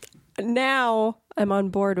 Now I'm on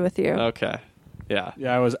board with you. Okay. Yeah.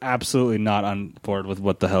 Yeah, I was absolutely not on board with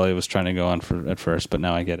what the hell he was trying to go on for at first, but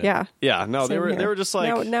now I get it. Yeah. Yeah. No, they Same were here. they were just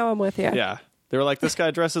like, now I'm with you. yeah, they were like, this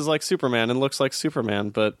guy dresses like Superman and looks like Superman,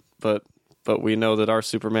 but we know that our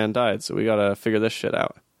Superman died, so we gotta figure this shit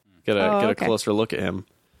out. Get a okay. closer look at him.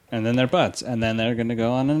 And then they're butts, and then they're going to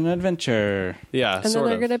go on an adventure. Yeah, And then sort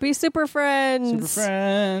they're of. going to be super friends. Super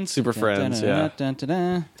friends. Super friends, yeah.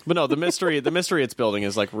 Dun-dun-dun-dun-dun. But no, the mystery it's building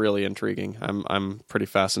is like really intriguing. I'm pretty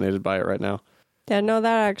fascinated by it right now. Yeah, no,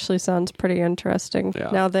 that actually sounds pretty interesting. Yeah.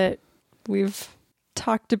 Now that we've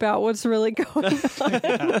talked about what's really going on.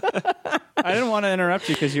 I didn't want to interrupt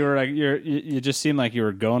you because you were like you just seemed like you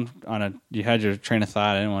were going on you had your train of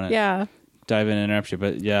thought. I didn't want to Yeah. dive in and interrupt you,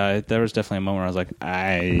 but yeah, there was definitely a moment where I was like,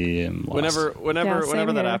 I am lost. Whenever same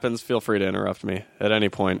that here. happens, feel free to interrupt me at any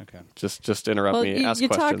point. Okay. Just interrupt Well, me. Ask you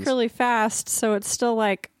questions. talk really fast, so it's still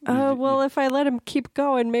like, oh, well, if I let him keep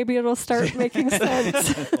going, maybe it'll start making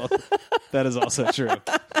sense. That is also true.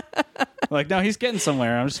 Like, no, he's getting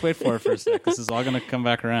somewhere. I'm just waiting for it for a sec. This is all going to come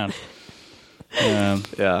back around.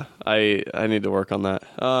 Yeah, I need to work on that.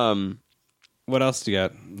 What else do you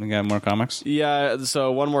got? You got more comics? Yeah,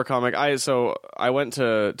 so one more comic. I went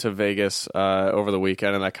to Vegas over the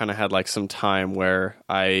weekend, and I kind of had like some time where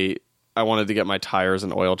I wanted to get my tires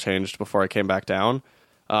and oil changed before I came back down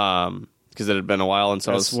because it had been a while, and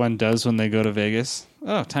so As one does when they go to Vegas.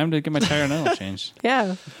 Oh, time to get my tire and oil changed.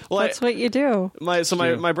 Yeah. Well, That's what you do.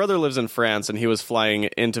 my brother lives in France, and he was flying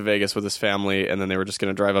into Vegas with his family, and then they were just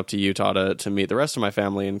going to drive up to Utah to meet the rest of my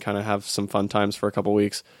family and kind of have some fun times for a couple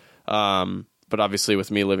weeks. But obviously, with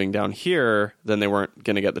me living down here, then they weren't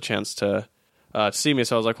going to get the chance to see me.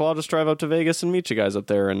 So I was like, well, I'll just drive up to Vegas and meet you guys up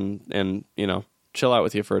there, and you know, chill out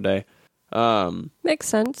with you for a day. Makes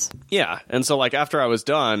sense. Yeah. And so like after I was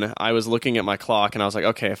done, I was looking at my clock and I was like,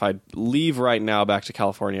 okay, if I leave right now back to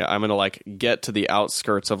California, I'm going to like get to the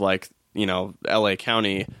outskirts of like, you know, LA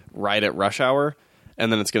County right at rush hour. And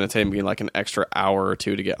then it's going to take me like an extra hour or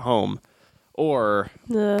two to get home. Or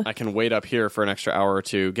I can wait up here for an extra hour or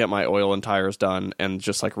two, get my oil and tires done, and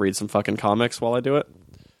just like read some fucking comics while I do it.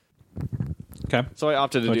 Okay. So I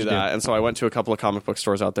opted to What'd do you that. do? And so I went to a couple of comic book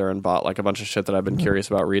stores out there and bought like a bunch of shit that I've been curious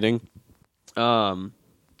about reading.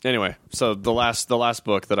 Anyway, so the last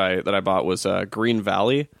book that I bought was Green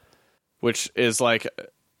Valley, which is like,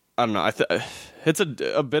 I don't know, it's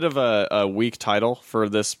a bit of a weak title for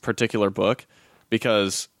this particular book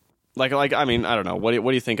because like I mean, I don't know, what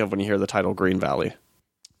do you think of when you hear the title Green Valley?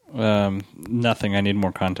 Nothing. I need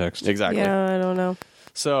more context. Exactly. Yeah, I don't know.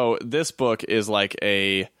 So this book is like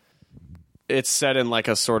it's set in like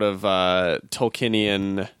a sort of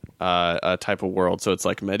Tolkienian type of world. So it's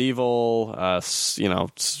like medieval, you know,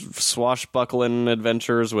 swashbuckling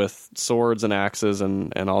adventures with swords and axes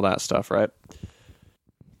and all that stuff, right?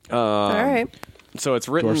 All right. So it's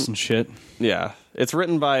written, Dwarfs and shit. yeah, it's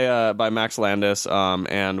written by Max Landis,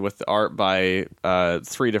 and with art by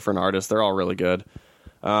 3 different artists. They're all really good.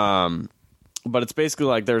 But it's basically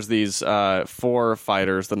like there's these 4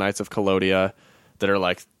 fighters, the Knights of Colodia, that are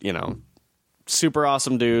like, you know, super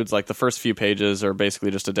awesome dudes. Like the first few pages are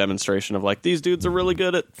basically just a demonstration of like, these dudes are really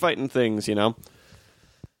good at fighting things, you know?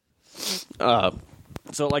 So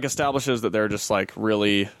it like establishes that they're just like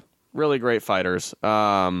really, really great fighters.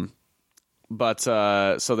 But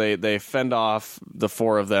so they fend off, the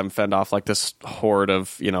four of them fend off like this horde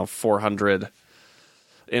of, you know, 400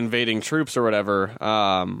 invading troops or whatever.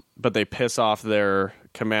 But they piss off their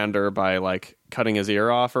commander by like cutting his ear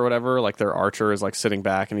off or whatever. Like their archer is like sitting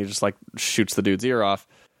back and he just like shoots the dude's ear off.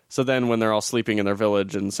 So then when they're all sleeping in their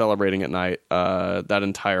village and celebrating at night, that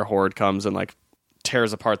entire horde comes and like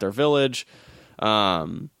tears apart their village.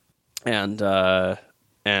 And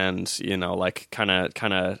you know, like kind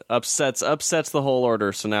of upsets the whole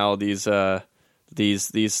order. So now these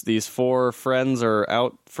four friends are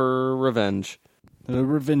out for revenge. The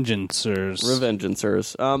Revengeancers.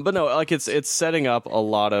 But no, like it's setting up a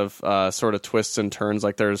lot of sort of twists and turns.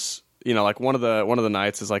 Like there's, you know, like one of the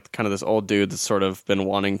knights is like kind of this old dude that's sort of been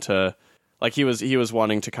wanting to, like he was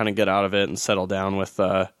wanting to kind of get out of it and settle down with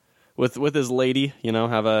his lady, you know,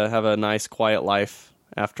 have a nice quiet life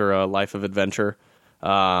after a life of adventure.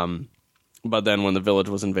 But then when the village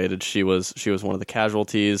was invaded, she was one of the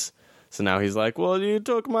casualties. So now he's like, well, you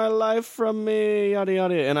took my life from me, yada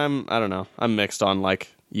yada. And I don't know, I'm mixed on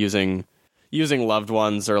like using loved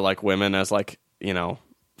ones or like women as like, you know,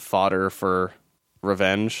 fodder for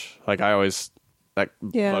revenge. Like that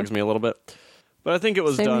bugs me a little bit. But I think it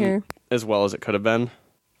was Same done here. as well as it could have been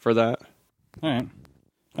for that. All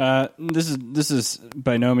right. This is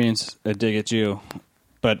by no means a dig at you,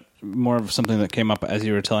 but more of something that came up as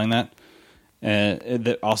you were telling that.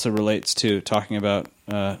 That also relates to talking about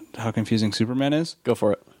how confusing Superman is. Go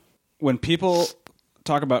for it. When people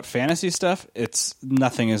talk about fantasy stuff,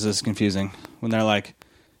 nothing is as confusing. When they're like,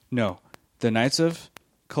 no, the Knights of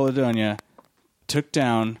Caledonia took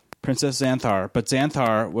down Princess Xanthar, but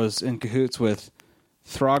Xanthar was in cahoots with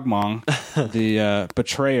Throgmong, the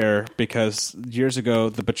betrayer, because years ago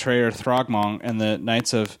the betrayer Throgmong and the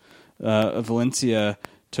Knights of Valencia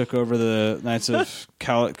took over the Knights of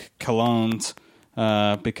Calones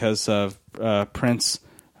because of Prince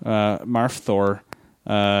Marfthor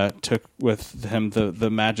took with him the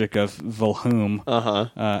magic of Volhum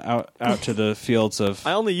out to the fields of.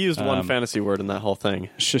 I only used one fantasy word in that whole thing.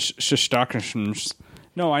 Shishtakashms.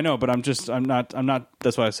 No, I know, but I'm not.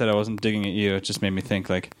 That's why I said I wasn't digging at you. It just made me think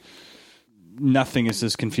like nothing is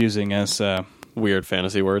as confusing as Weird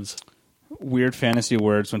fantasy words. Weird fantasy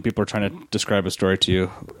words when people are trying to describe a story to you,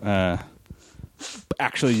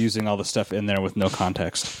 actually using all the stuff in there with no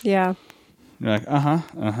context. Yeah. You're like,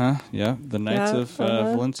 yeah, the Knights of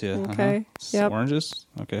Valencia. Okay. Yep. Oranges.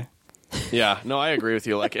 Okay. Yeah, no, I agree with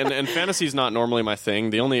you. Like, and fantasy's not normally my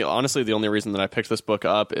thing. Honestly, the only reason that I picked this book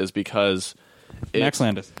up is because Max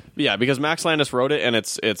Landis. Yeah, because Max Landis wrote it, and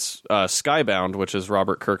it's Skybound, which is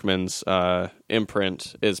Robert Kirkman's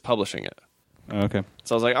imprint, is publishing it. Okay.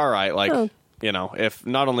 So I was like, all right, like, you know, if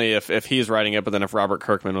not only if he's writing it, but then if Robert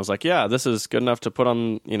Kirkman was like, yeah, this is good enough to put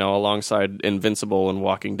on, you know, alongside Invincible and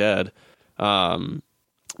Walking Dead, then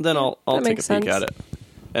I'll take a peek at it.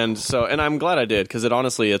 And so, and I'm glad I did, because it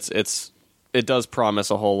honestly, it does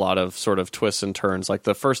promise a whole lot of sort of twists and turns. Like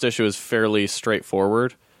the first issue is fairly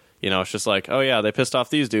straightforward. You know, it's just like, oh yeah, they pissed off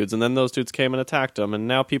these dudes, and then those dudes came and attacked them, and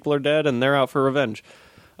now people are dead, and they're out for revenge.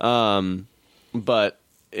 But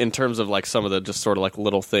in terms of like some of the just sort of like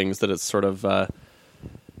little things that it's sort of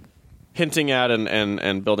hinting at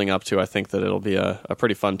and building up to, I think that it'll be a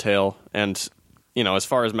pretty fun tale. And, you know, as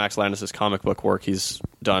far as Max Landis' comic book work, he's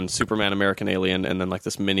done Superman, American Alien, and then like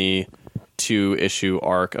this mini 2-issue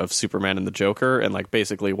arc of Superman and the Joker, and like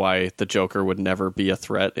basically why the Joker would never be a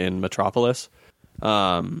threat in Metropolis.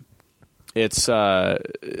 It's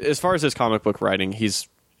as far as his comic book writing, he's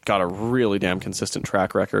got a really damn consistent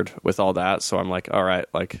track record with all that. So I'm like, all right,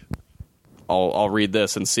 like I'll read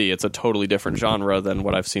this and see. It's a totally different genre than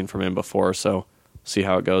what I've seen from him before. So see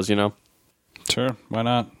how it goes, you know? Sure, why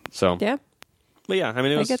not? So Yeah. But yeah, I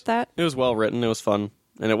mean, I get that. It was well written. It was fun,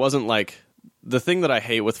 and it wasn't like the thing that I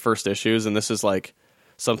hate with first issues. And this is like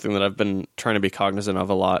something that I've been trying to be cognizant of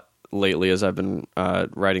a lot lately as I've been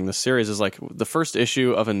writing this series, is like the first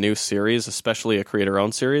issue of a new series, especially a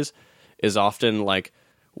creator-owned series, is often like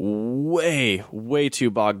way too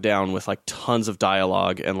bogged down with like tons of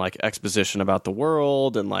dialogue and like exposition about the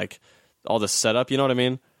world and like all this setup. You know what I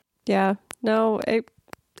mean? Yeah. No, it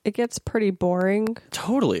gets pretty boring,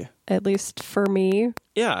 Totally. at least for me.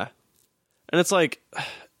 Yeah. And it's like,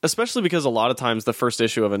 especially because a lot of times the first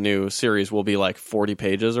issue of a new series will be like 40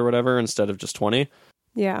 pages or whatever instead of just 20.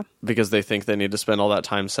 Yeah. because they think they need to spend all that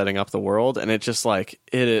time setting up the world, and it just like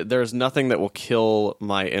there's nothing that will kill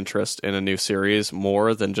my interest in a new series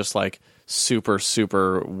more than just like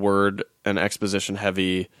super word and exposition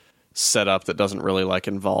heavy setup that doesn't really like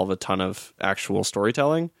involve a ton of actual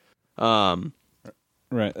storytelling.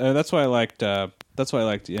 Right. That's why I liked. That's why I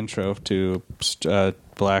liked the intro to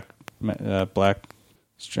Black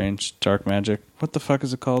Strange Dark Magic. What the fuck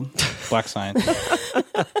is it called? Black Science.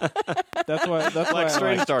 That's why. That's why Black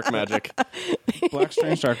Strange I Dark Magic. like Black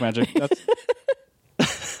Strange Dark Magic. That's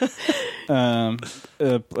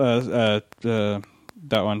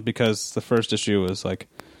that one, because the first issue was like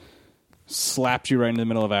slapped you right in the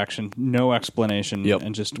middle of action, no explanation, Yep.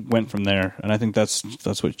 and just went from there. And I think that's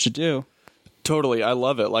what you should do. Totally, I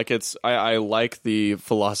love it. Like I like the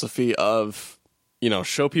philosophy of,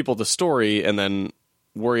 show people the story and then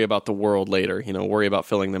worry about the world later. Worry about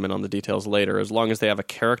filling them in on the details later. As long as they have a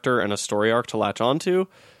character and a story arc to latch onto,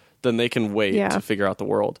 then they can wait to figure out the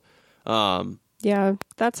world. Yeah,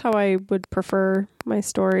 that's how I would prefer my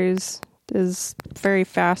stories. Is very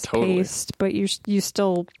fast paced, but you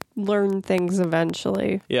still learn things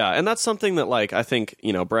eventually. Yeah, and that's something that like I think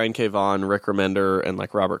Brian K. Vaughan, Rick Remender, and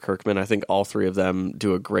like Robert Kirkman. I think all three of them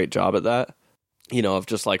do a great job at that. Of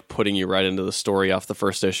just like putting you right into the story off the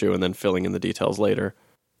first issue and then filling in the details later.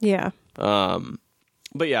 Yeah.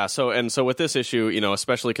 But yeah, so with this issue,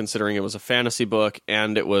 especially considering it was a fantasy book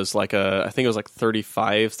and it was like I think it was like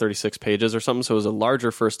 36 pages or something, so it was a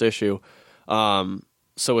larger first issue.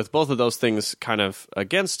 So with both of those things kind of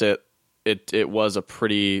against it, it was a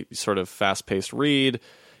pretty sort of fast-paced read.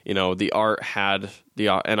 The art had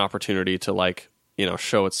an opportunity to like,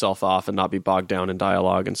 show itself off and not be bogged down in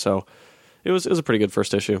dialogue, and so it was a pretty good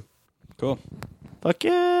first issue. Cool. Fuck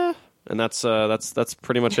yeah. And that's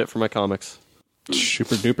pretty much it for my comics.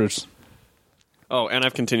 Super dupers. Oh, and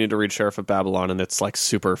I've continued to read Sheriff of Babylon, and it's like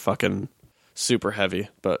super heavy,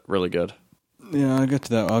 but really good. Yeah, I'll get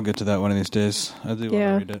to that one of these days. I do want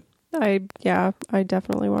to read it. I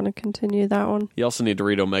definitely want to continue that one. You also need to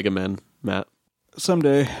read Omega Men, Matt.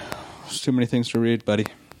 Someday. There's too many things to read, buddy.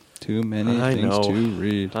 Too many things to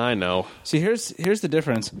read. I know. See, here's the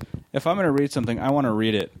difference. If I'm going to read something, I want to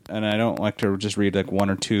read it, and I don't like to just read like one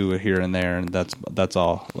or two here and there, and that's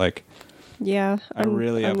all. Like, yeah, I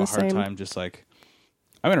really have a hard time just like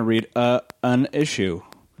I'm going to read an issue.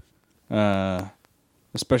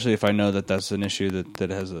 Especially if I know that that's an issue that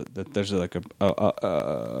has that there's like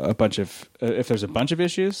a bunch of if there's a bunch of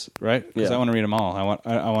issues, right? Because I want to read them all.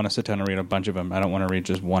 I want to sit down and read a bunch of them. I don't want to read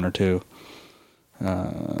just one or two.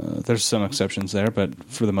 There's some exceptions there, but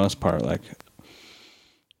for the most part, like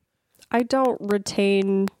I don't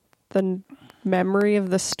retain the memory of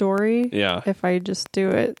the story. Yeah. If I just do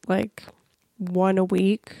it like one a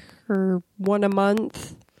week or one a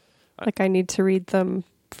month, like I need to read them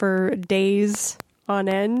for days on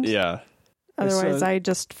end. Yeah. Otherwise, I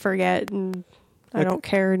just forget and I don't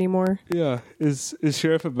care anymore. Yeah. Is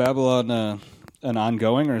Sheriff of Babylon an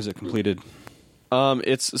ongoing, or is it completed?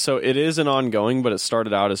 It is an ongoing, but it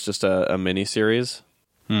started out as just a mini series.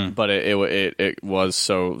 But it was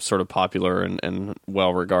so sort of popular and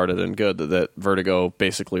well regarded and good that Vertigo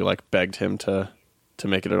basically like begged him to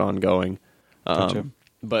make it an ongoing. Gotcha.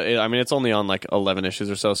 But it's only on like 11 issues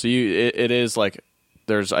or so. So it is like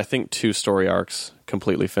there's I think 2 story arcs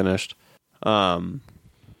completely finished. Yeah,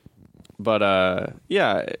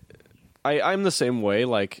 I'm the same way.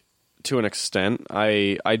 Like to an extent,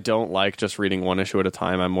 I don't like just reading one issue at a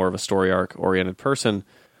time. I'm more of a story arc oriented person.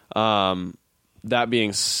 That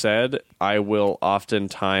being said, I will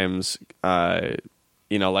oftentimes, like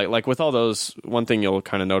with all those, one thing you'll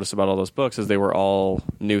kind of notice about all those books is they were all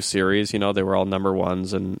new series. They were all number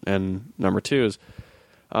 1s and number 2s.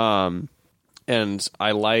 And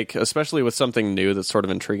I like, especially with something new that's sort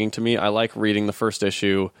of intriguing to me, I like reading the first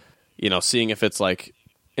issue, seeing if it's like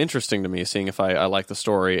interesting to me, seeing if I like the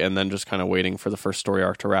story, and then just kind of waiting for the first story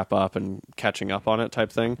arc to wrap up and catching up on it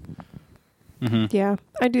type thing. Mm-hmm. Yeah,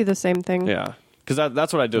 I do the same thing. Yeah, because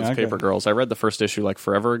that's what I did with Paper Girls. I read the first issue like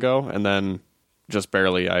forever ago, and then just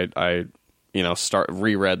barely I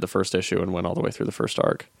reread the first issue and went all the way through the first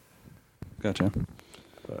arc. Gotcha.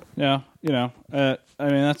 Yeah, that's,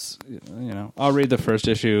 I'll read the first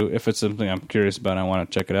issue if it's something I'm curious about and I want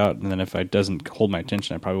to check it out, and then if it doesn't hold my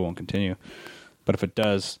attention, I probably won't continue. But if it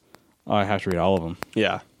does, I have to read all of them.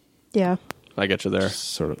 Yeah, I get you there.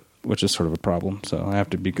 Which is sort of a problem. So I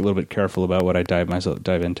have to be a little bit careful about what I dive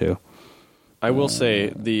into. I will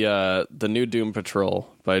say the new Doom Patrol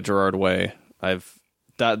by Gerard Way.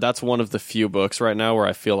 That's one of the few books right now where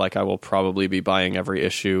I feel like I will probably be buying every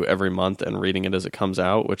issue every month and reading it as it comes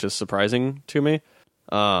out, which is surprising to me.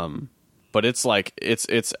 But it's like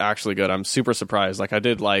it's actually good. I'm super surprised. Like I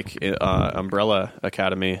did like Umbrella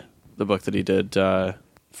Academy, the book that he did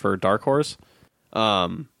for Dark Horse.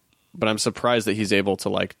 But I'm surprised that he's able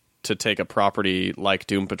to take a property like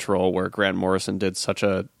Doom Patrol, where Grant Morrison did such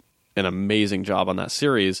an amazing job on that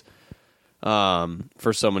series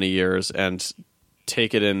for so many years, and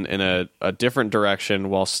take it in a different direction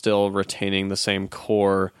while still retaining the same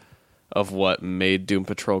core of what made Doom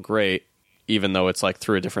Patrol great, even though it's like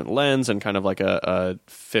through a different lens and kind of like a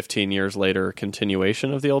 15 years later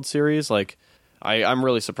continuation of the old series. Like I'm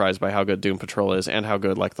really surprised by how good Doom Patrol is, and how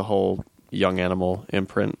good like the whole Young Animal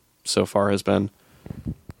imprint so far has been.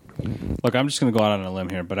 Look, I'm just going to go out on a limb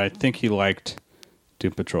here, but I think he liked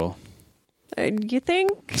Doom Patrol. You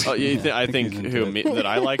think? Oh, I think that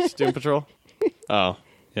I liked Doom Patrol. Oh,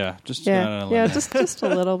 Yeah, just go out on a limb. Yeah, just a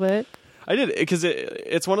little bit. I did, because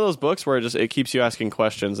it's one of those books where it keeps you asking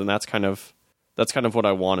questions, and that's kind of what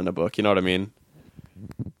I want in a book. You know what I mean?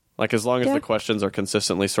 Like, as long as the questions are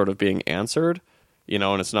consistently sort of being answered, you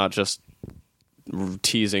know, and it's not just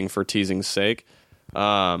teasing for teasing's sake.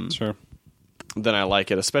 Sure. Then I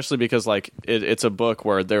like it, especially because like it's a book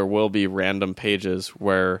where there will be random pages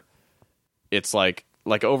where it's like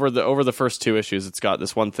over the first 2 issues, it's got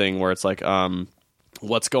this one thing where it's like,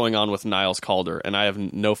 what's going on with Niles Calder, and I have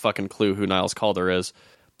no fucking clue who Niles Calder is,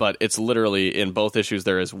 but it's literally in both issues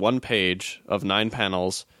there is one page of 9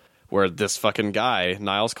 panels where this fucking guy,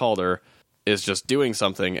 Niles Calder, is just doing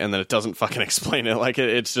something, and then it doesn't fucking explain it. Like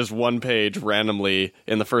it's just one page randomly.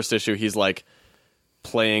 In the first issue, he's like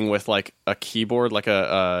playing with like a keyboard, like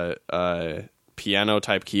a piano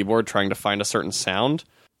type keyboard, trying to find a certain sound,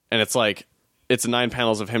 and it's 9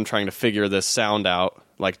 panels of him trying to figure this sound out,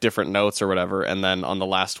 like different notes or whatever, and then on the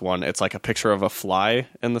last one it's like a picture of a fly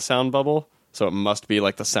in the sound bubble, so it must be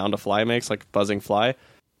like the sound a fly makes, like buzzing fly,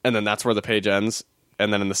 and then that's where the page ends.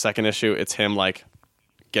 And then in the second issue it's him like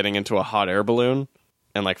getting into a hot air balloon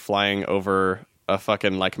and like flying over a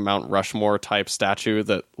fucking like Mount Rushmore type statue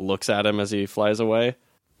that looks at him as he flies away,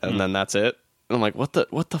 and then that's it. And I'm like, what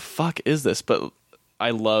the fuck is this? But I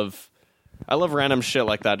love random shit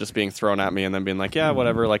like that just being thrown at me and then being like, yeah,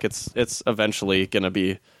 whatever, like it's eventually gonna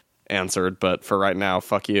be answered, but for right now,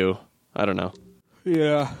 fuck you. I don't know.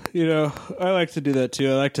 Yeah, you know, I like to do that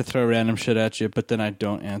too. I like to throw random shit at you, but then I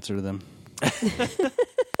don't answer them.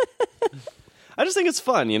 I just think it's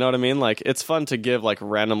fun, you know what I mean? Like, it's fun to give like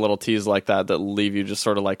random little teas like that leave you just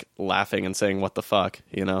sort of like laughing and saying, what the fuck,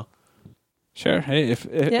 you know? Sure. Hey, if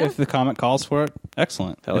the comic calls for it,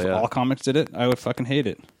 excellent. Hell if yeah. all comics did it, I would fucking hate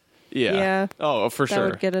it. Yeah. Yeah. Oh, for That sure.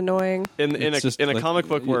 would get annoying. In a like, comic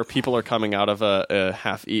book where people are coming out of a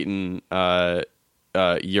half-eaten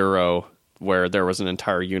euro, where there was an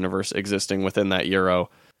entire universe existing within that euro,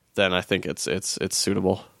 then I think it's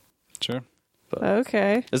suitable. Sure.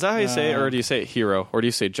 Okay. Is that how you say it, or do you say hero, or do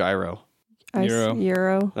you say gyro? Euro.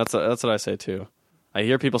 Euro. That's what I say too. I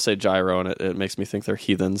hear people say gyro, and it makes me think they're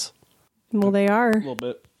heathens. Well, they are. A little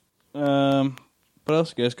bit. What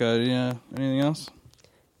else you guys got? Yeah. Anything else?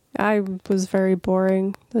 I was very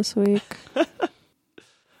boring this week.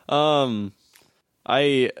 Let's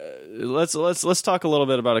talk a little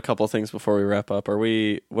bit about a couple of things before we wrap up. What are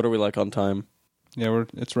we like on time? Yeah,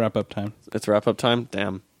 it's wrap up time. It's wrap up time?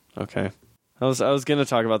 Damn. Okay. I was gonna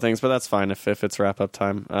talk about things, but that's fine if it's wrap up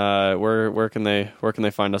time. Where can they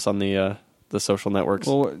find us on the social networks?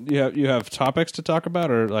 Well, you have topics to talk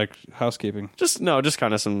about, or like housekeeping? Just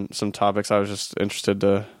kind of some topics. I was just interested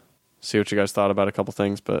to see what you guys thought about a couple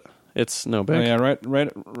things, but it's no big. Oh yeah,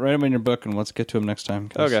 write them in your book, and let's get to them next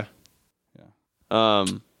time. Okay. Yeah.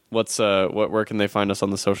 Where can they find us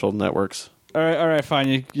on the social networks? All right,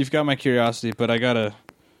 fine. You've got my curiosity, but I gotta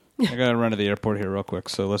run to the airport here real quick.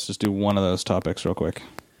 So let's just do one of those topics real quick.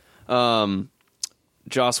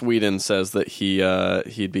 Joss Whedon says that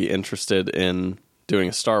he'd be interested in doing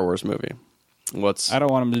a Star Wars movie. I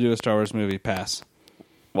don't want him to do a Star Wars movie. Pass.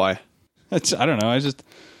 Why? I don't know. I just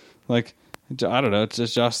I don't know. It's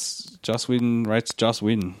just Joss Whedon writes Joss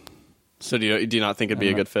Whedon. So do you not think it'd be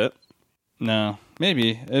a good fit? No,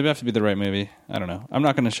 maybe it'd have to be the right movie. I don't know. I'm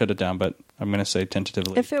not going to shut it down, but I'm going to say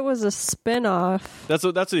tentatively. If it was a spin-off. That's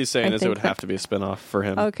what he's saying. I Is it would think have to be a spinoff for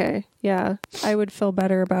him? Okay, yeah. I would feel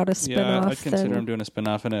better about a spin-off. I'd consider him doing a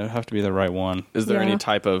spinoff, and it would have to be the right one. Is there Yeah. any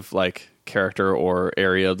type of like character or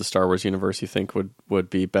area of the Star Wars universe you think would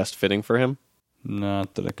be best fitting for him?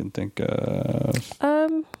 Not that I can think of. I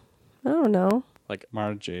don't know. Like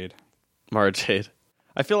Mara Jade. Mara Jade.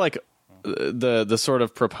 I feel like the sort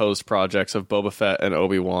of proposed projects of Boba Fett and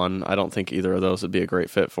Obi-Wan, I don't think either of those would be a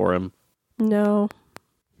great fit for him. No.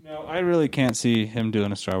 No, I really can't see him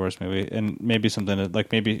doing a Star Wars movie, and maybe something that,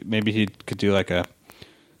 like maybe he could do like a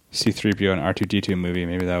C-3PO and R2-D2 movie.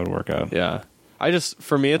 Maybe that would work out. Yeah.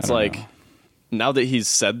 For me, it's I don't like, know. now that he's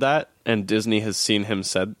said that and Disney has seen him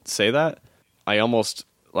say that, I almost,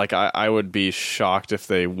 like, I would be shocked if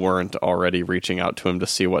they weren't already reaching out to him to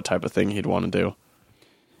see what type of thing he'd want to do.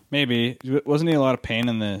 Maybe. Wasn't he a lot of pain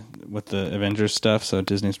with the Avengers stuff? So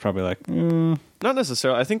Disney's probably like, Not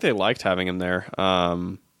necessarily. I think they liked having him there.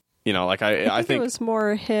 You know, like, I think it was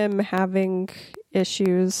more him having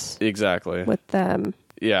issues exactly with them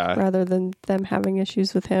Yeah, rather than them having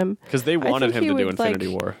issues with him. because they wanted think him to he do would, Infinity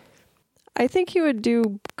like, War. I think he would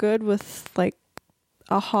do good with like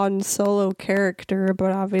a Han Solo character,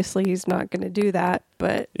 but obviously he's not going to do that.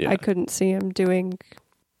 But Yeah. I couldn't see him doing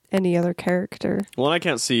any other character. Well, and I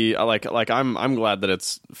can't see like I'm glad that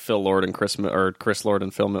it's Phil Lord and Chris Lord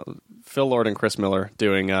and Phil Lord and Chris Miller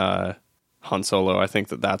doing Han Solo. I think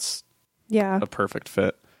that's Yeah. a perfect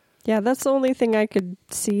fit. Yeah, that's the only thing I could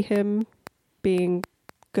see him being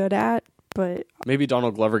good at. But Maybe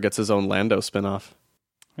Donald Glover gets his own Lando spinoff.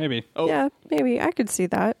 maybe. Oh, yeah, maybe I could see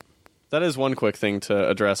that. that is one quick thing to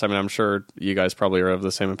address. I mean, I'm sure you guys probably are of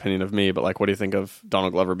the same opinion of me, but like, what do you think of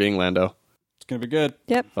Donald Glover being Lando? It's going to be good.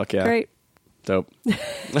 Yep. Fuck yeah. Great. Dope.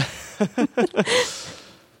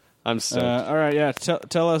 I'm stoked. All right, yeah.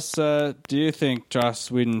 Tell us, do you think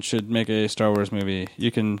Joss Whedon should make a Star Wars movie?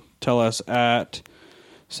 You can tell us at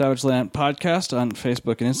Savageland Podcast on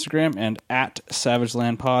Facebook and Instagram, and at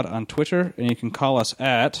Savageland Pod on Twitter. And you can call us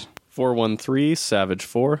at 413 Savage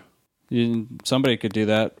 4, somebody could do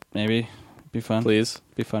that. Maybe be fun. please.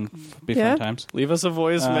 Be fun. Be Yeah. fun times. Leave us a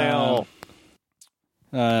voicemail.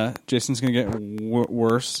 Jason's gonna get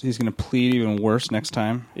worse. He's gonna plead even worse next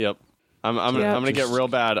time. Yep. I'm Yeah. gonna get real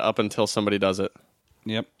bad up until somebody does it.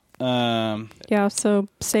 Yep. Yeah, so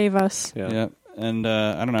save us. Yeah. Yep. And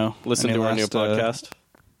I don't know. Listen Any to our new last, podcast,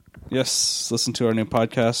 yes, listen to our new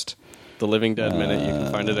podcast. The Living Dead Minute. You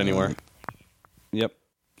can find it anywhere. Yep.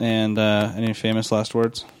 And any famous last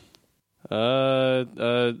words?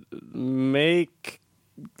 Make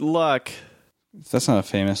luck. That's not a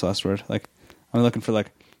famous last word. Like, I'm looking for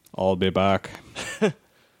like, I'll be back.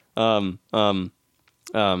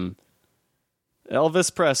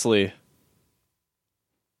 Elvis Presley.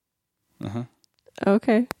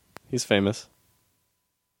 Okay. He's famous.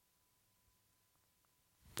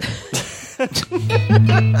 All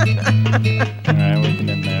right, we can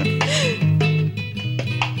end there.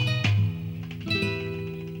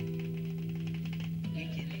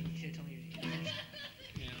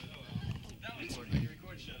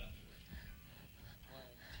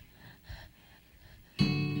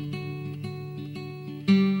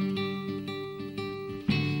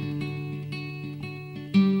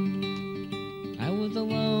 I was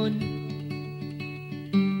alone.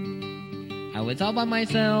 I was all by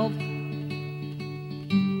myself.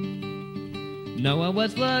 No one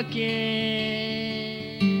was looking.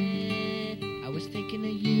 I was thinking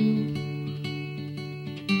of you.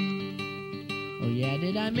 Oh yeah,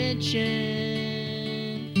 did I mention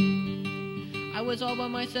I was all by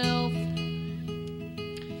myself?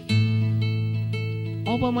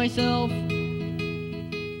 All by myself.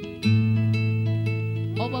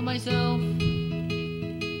 All by myself.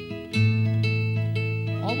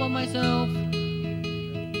 All by myself.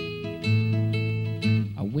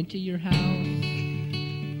 I went to your house,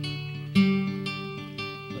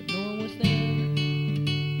 but no one was there.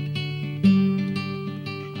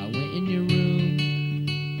 I went in your room.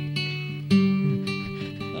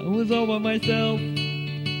 I was all by myself.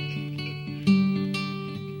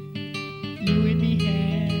 You and me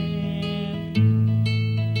have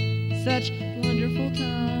such wonderful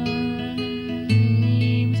times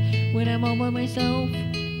when I'm all by myself.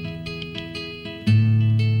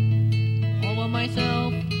 All by myself.